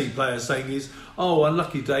 All I see players saying is, "Oh,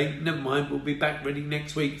 unlucky day. Never mind. We'll be back ready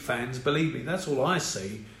next week." Fans, believe me, that's all I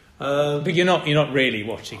see. But you're not really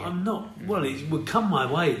watching it. I'm not. Well, it would come my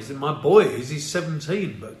way. My boy he's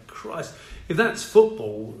 17, but Christ, if that's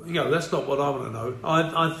football, that's not what I want to know.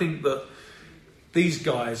 I think that these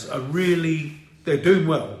guys are they're doing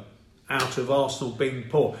well out of Arsenal being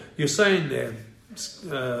poor. You're saying there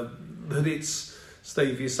that it's,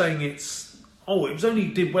 Steve, you're saying it was only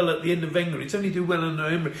did well at the end of Wenger. It's only did well under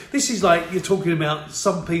Emery. This is like you're talking about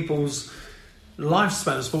some people's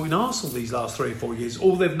lifespan of supporting Arsenal these last 3 or 4 years.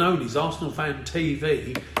 All they've known is Arsenal Fan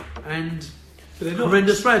TV and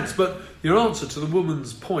horrendous rants. But your answer to the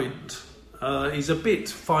woman's point is a bit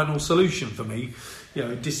Final Solution for me.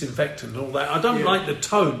 Disinfectant and all that. I don't like the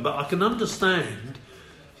tone, but I can understand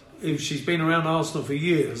if she's been around Arsenal for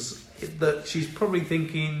years that she's probably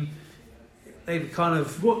thinking they've kind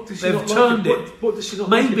of they've turned it. What does she not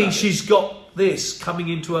Maybe like she's got this coming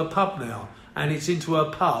into her pub now, and it's into her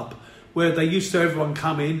pub where they used to everyone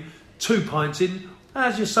come in 2 pints in.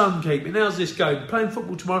 How's your son keeping? How's this going? Playing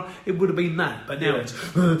football tomorrow? It would have been that, but now it's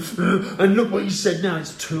and look what you said. Now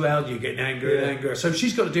it's 2 hours. You're getting angrier. So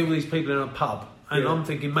she's got to deal with these people in a pub. And I'm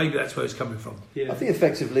thinking maybe that's where it's coming from. Yeah. I think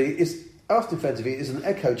effectively, Arsenal Fan TV is an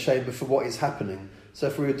echo chamber for what is happening. So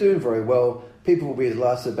if we were doing very well, people will be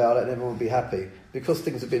delighted about it and everyone will be happy. Because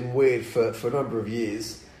things have been weird for a number of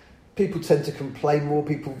years, people tend to complain more.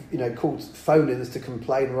 People, call phone-ins to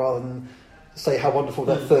complain rather than say how wonderful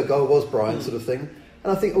that third goal was, Brian, sort of thing.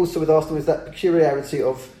 And I think also with Arsenal is that peculiarity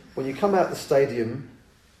of when you come out the stadium,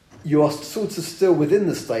 you are sort of still within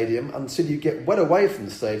the stadium until you get well away from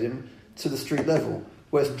the stadium to the street level.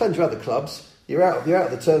 Whereas plenty of other clubs, you're out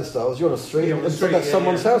of the turnstiles, you're on the street, and that's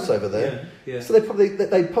someone's house over there. Yeah. So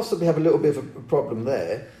they possibly have a little bit of a problem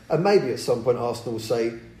there. And maybe at some point Arsenal will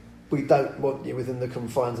say, we don't want you within the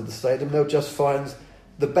confines of the stadium. They'll just find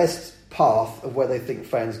the best path of where they think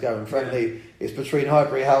fans go. And frankly, it's between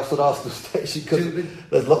Highbury House and Arsenal Station because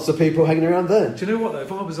there's lots of people hanging around there. Do you know what though?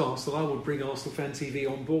 If I was Arsenal, I would bring Arsenal Fan TV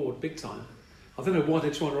on board big time. I don't know why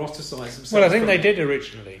they're trying to ostracise themselves. Well, I think they did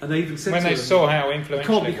originally. And they even said when they saw how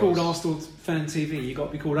influential it can't be called Arsenal Fan TV. You've got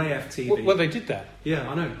to be called AF TV. Well, they did that. Yeah,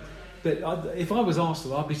 I know. But if I was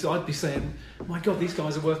Arsenal, I'd be saying, "My God, these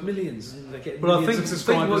guys are worth millions." And they're getting millions of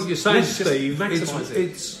subscribers. What you're saying, Steve,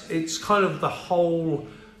 it's kind of the whole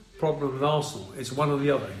problem with Arsenal. It's one or the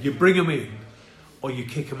other. You bring them in, or you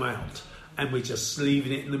kick them out, and we're just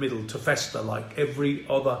leaving it in the middle to fester like every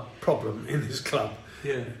other problem in this club.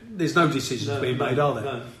 Yeah, there's no decisions being made, are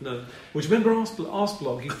there? No. Well, do you remember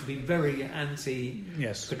Arseblog used to be very anti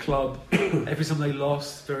the club. Every time they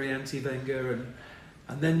lost, very anti Wenger,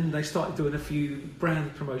 And then they started doing a few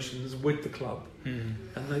brand promotions with the club.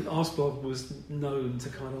 And Arsblog was known to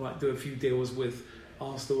kind of like do a few deals with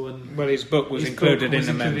Arsenal. And well, his book was included in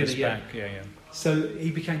the members' pack. Yeah. So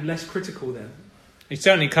he became less critical then. He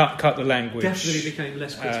certainly cut the language. Definitely became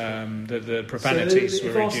less critical. The profanities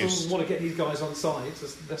were reduced. If Arsenal want to get these guys on side,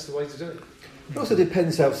 that's the way to do it. It also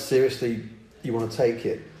depends how seriously you want to take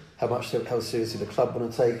it, how seriously the club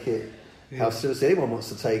want to take it, how seriously anyone wants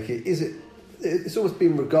to take it. It's always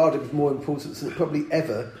been regarded with more importance than it probably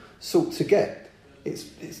ever sought to get. It's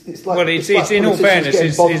like, well, it's in all fairness,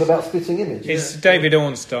 it's bothered about splitting image. It's David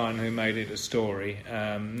Ornstein who made it a story,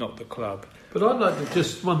 not the club. But I'd like to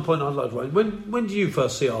just one point I'd like to raise. When did you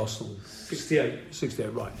first see Arsenal? 68. 68,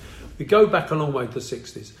 right. We go back a long way to the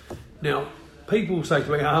 60s. Now, people say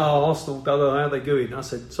to me, Arsenal, how are they doing? I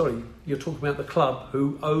said, sorry, you're talking about the club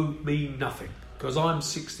who owe me nothing. Because I'm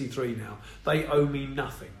 63 now. They owe me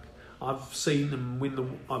nothing. I've seen them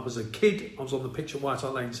win I was a kid, I was on the pitch at White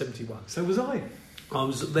Hart Lane 71. So was I. I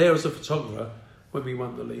was there as a photographer when we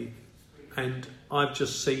won the league. And I've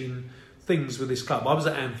just seen things with this club. I was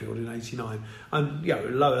at Anfield in 89. And,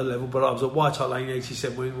 lower level, but I was at White Hart Lane in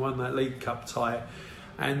 87 when we won that League Cup tie.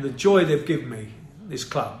 And the joy they've given me, this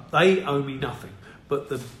club, they owe me nothing. But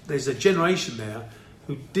there's a generation there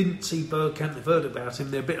who didn't see Bergkamp, they've heard about him,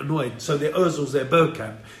 they're a bit annoyed. So Ozil's their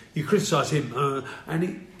Bergkamp. You criticise him,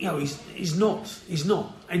 and he's not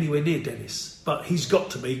anywhere near Dennis, but he's got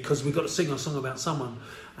to be because we've got to sing a song about someone.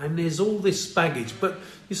 And there's all this baggage. But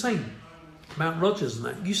you're saying Mount Rodgers and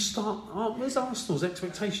that. You start. Where's Arsenal's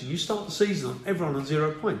expectation? You start the season on everyone on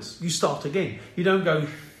 0 points. You start again. You don't go.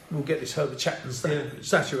 We'll get this Herbert Chapman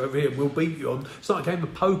statue over here. We'll beat you on. It's like a game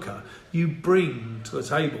of poker. You bring to the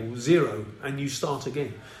table 0 and you start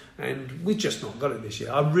again. And we've just not got it this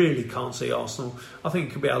year. I really can't see Arsenal. I think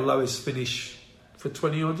it could be our lowest finish for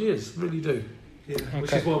 20 odd years. Really do. Yeah. Okay.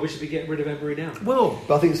 Which is why we should be getting rid of Emery now. Well,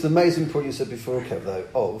 but I think it's an amazing point you said before, Kev, though,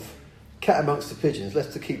 of cat amongst the pigeons.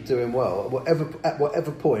 Let's keep doing well. At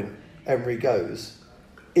whatever point Emery goes,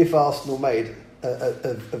 if Arsenal made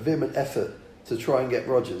a vehement effort to try and get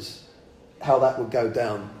Rodgers, how that would go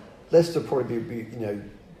down. Leicester would probably be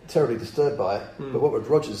terribly disturbed by it. But what would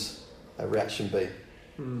Rodgers' reaction be?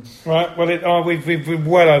 Right. Well, we've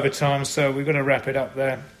well over time, so we're going to wrap it up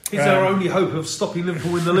there. He's our only hope of stopping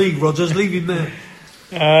Liverpool in the league. Rodgers, leave him there.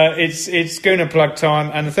 It's Gooner plug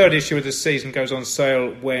time, and the third issue of the season goes on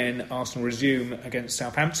sale when Arsenal resume against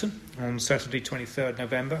Southampton on Saturday, 23rd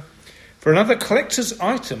November, for another collector's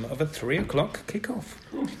item of a 3:00 kick-off.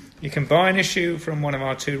 You can buy an issue from one of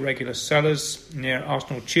our 2 regular sellers near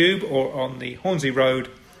Arsenal Tube or on the Hornsey Road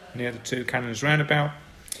near the 2 Cannons Roundabout,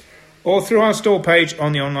 or through our store page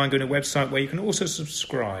on the online Gooner website, where you can also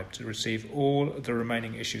subscribe to receive all the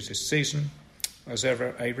remaining issues this season. As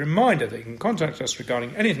ever, a reminder that you can contact us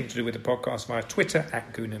regarding anything to do with the podcast via Twitter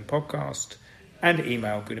 @GoonanPodcast and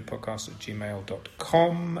email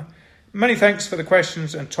goonanpodcast@gmail.com. Many thanks for the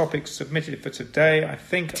questions and topics submitted for today. I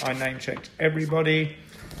think I name-checked everybody.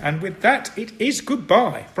 And with that, it is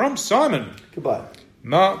goodbye from Simon. Goodbye.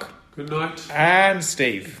 Mark. Good night. And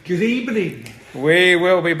Steve. Good evening. We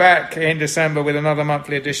will be back in December with another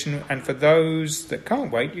monthly edition. And for those that can't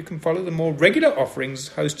wait, you can follow the more regular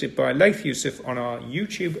offerings hosted by Laith Youssef on our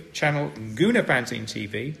YouTube channel, Gooner Fanzine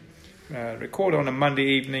TV. Record on a Monday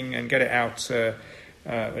evening and get it out a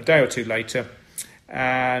day or 2 later.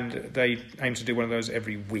 And they aim to do one of those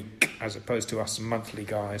every week, as opposed to us monthly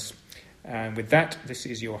guys. And with that, this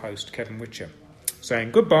is your host, Kevin Witcher,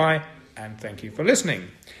 saying goodbye and thank you for listening.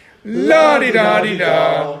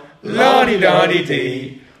 La-di-da-di-da,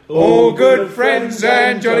 la-di-da-di-dee, all good friends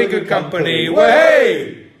and jolly good company,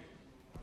 way!